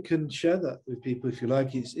 Yeah, you can share that with people if you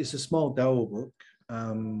like. It's a small dawah book.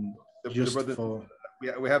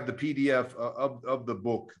 We have the PDF of the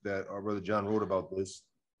book that our brother John wrote about this.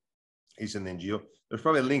 He's in the Injil. There's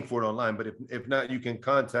probably a link for it online, but if not, you can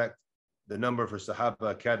contact the number for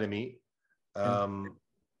Sahaba Academy,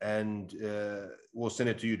 and we'll send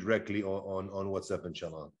it to you directly on WhatsApp,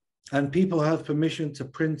 inshallah. And people have permission to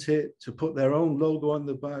print it, to put their own logo on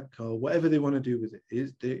the back, or whatever they want to do with it.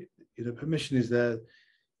 Permission is there.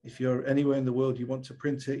 If you're anywhere in the world, you want to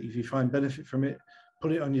print it, if you find benefit from it,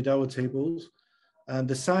 put it on your dawah tables. And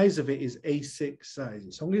the size of it is A6 size.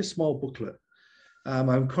 It's only a small booklet.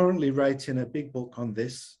 I'm currently writing a big book on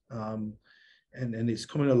this, and it's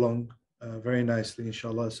coming along very nicely,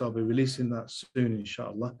 inshallah. So I'll be releasing that soon,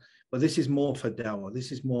 inshallah. But this is more for dawah.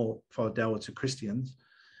 This is more for dawah to Christians,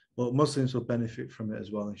 but Muslims will benefit from it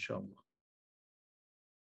as well, inshallah.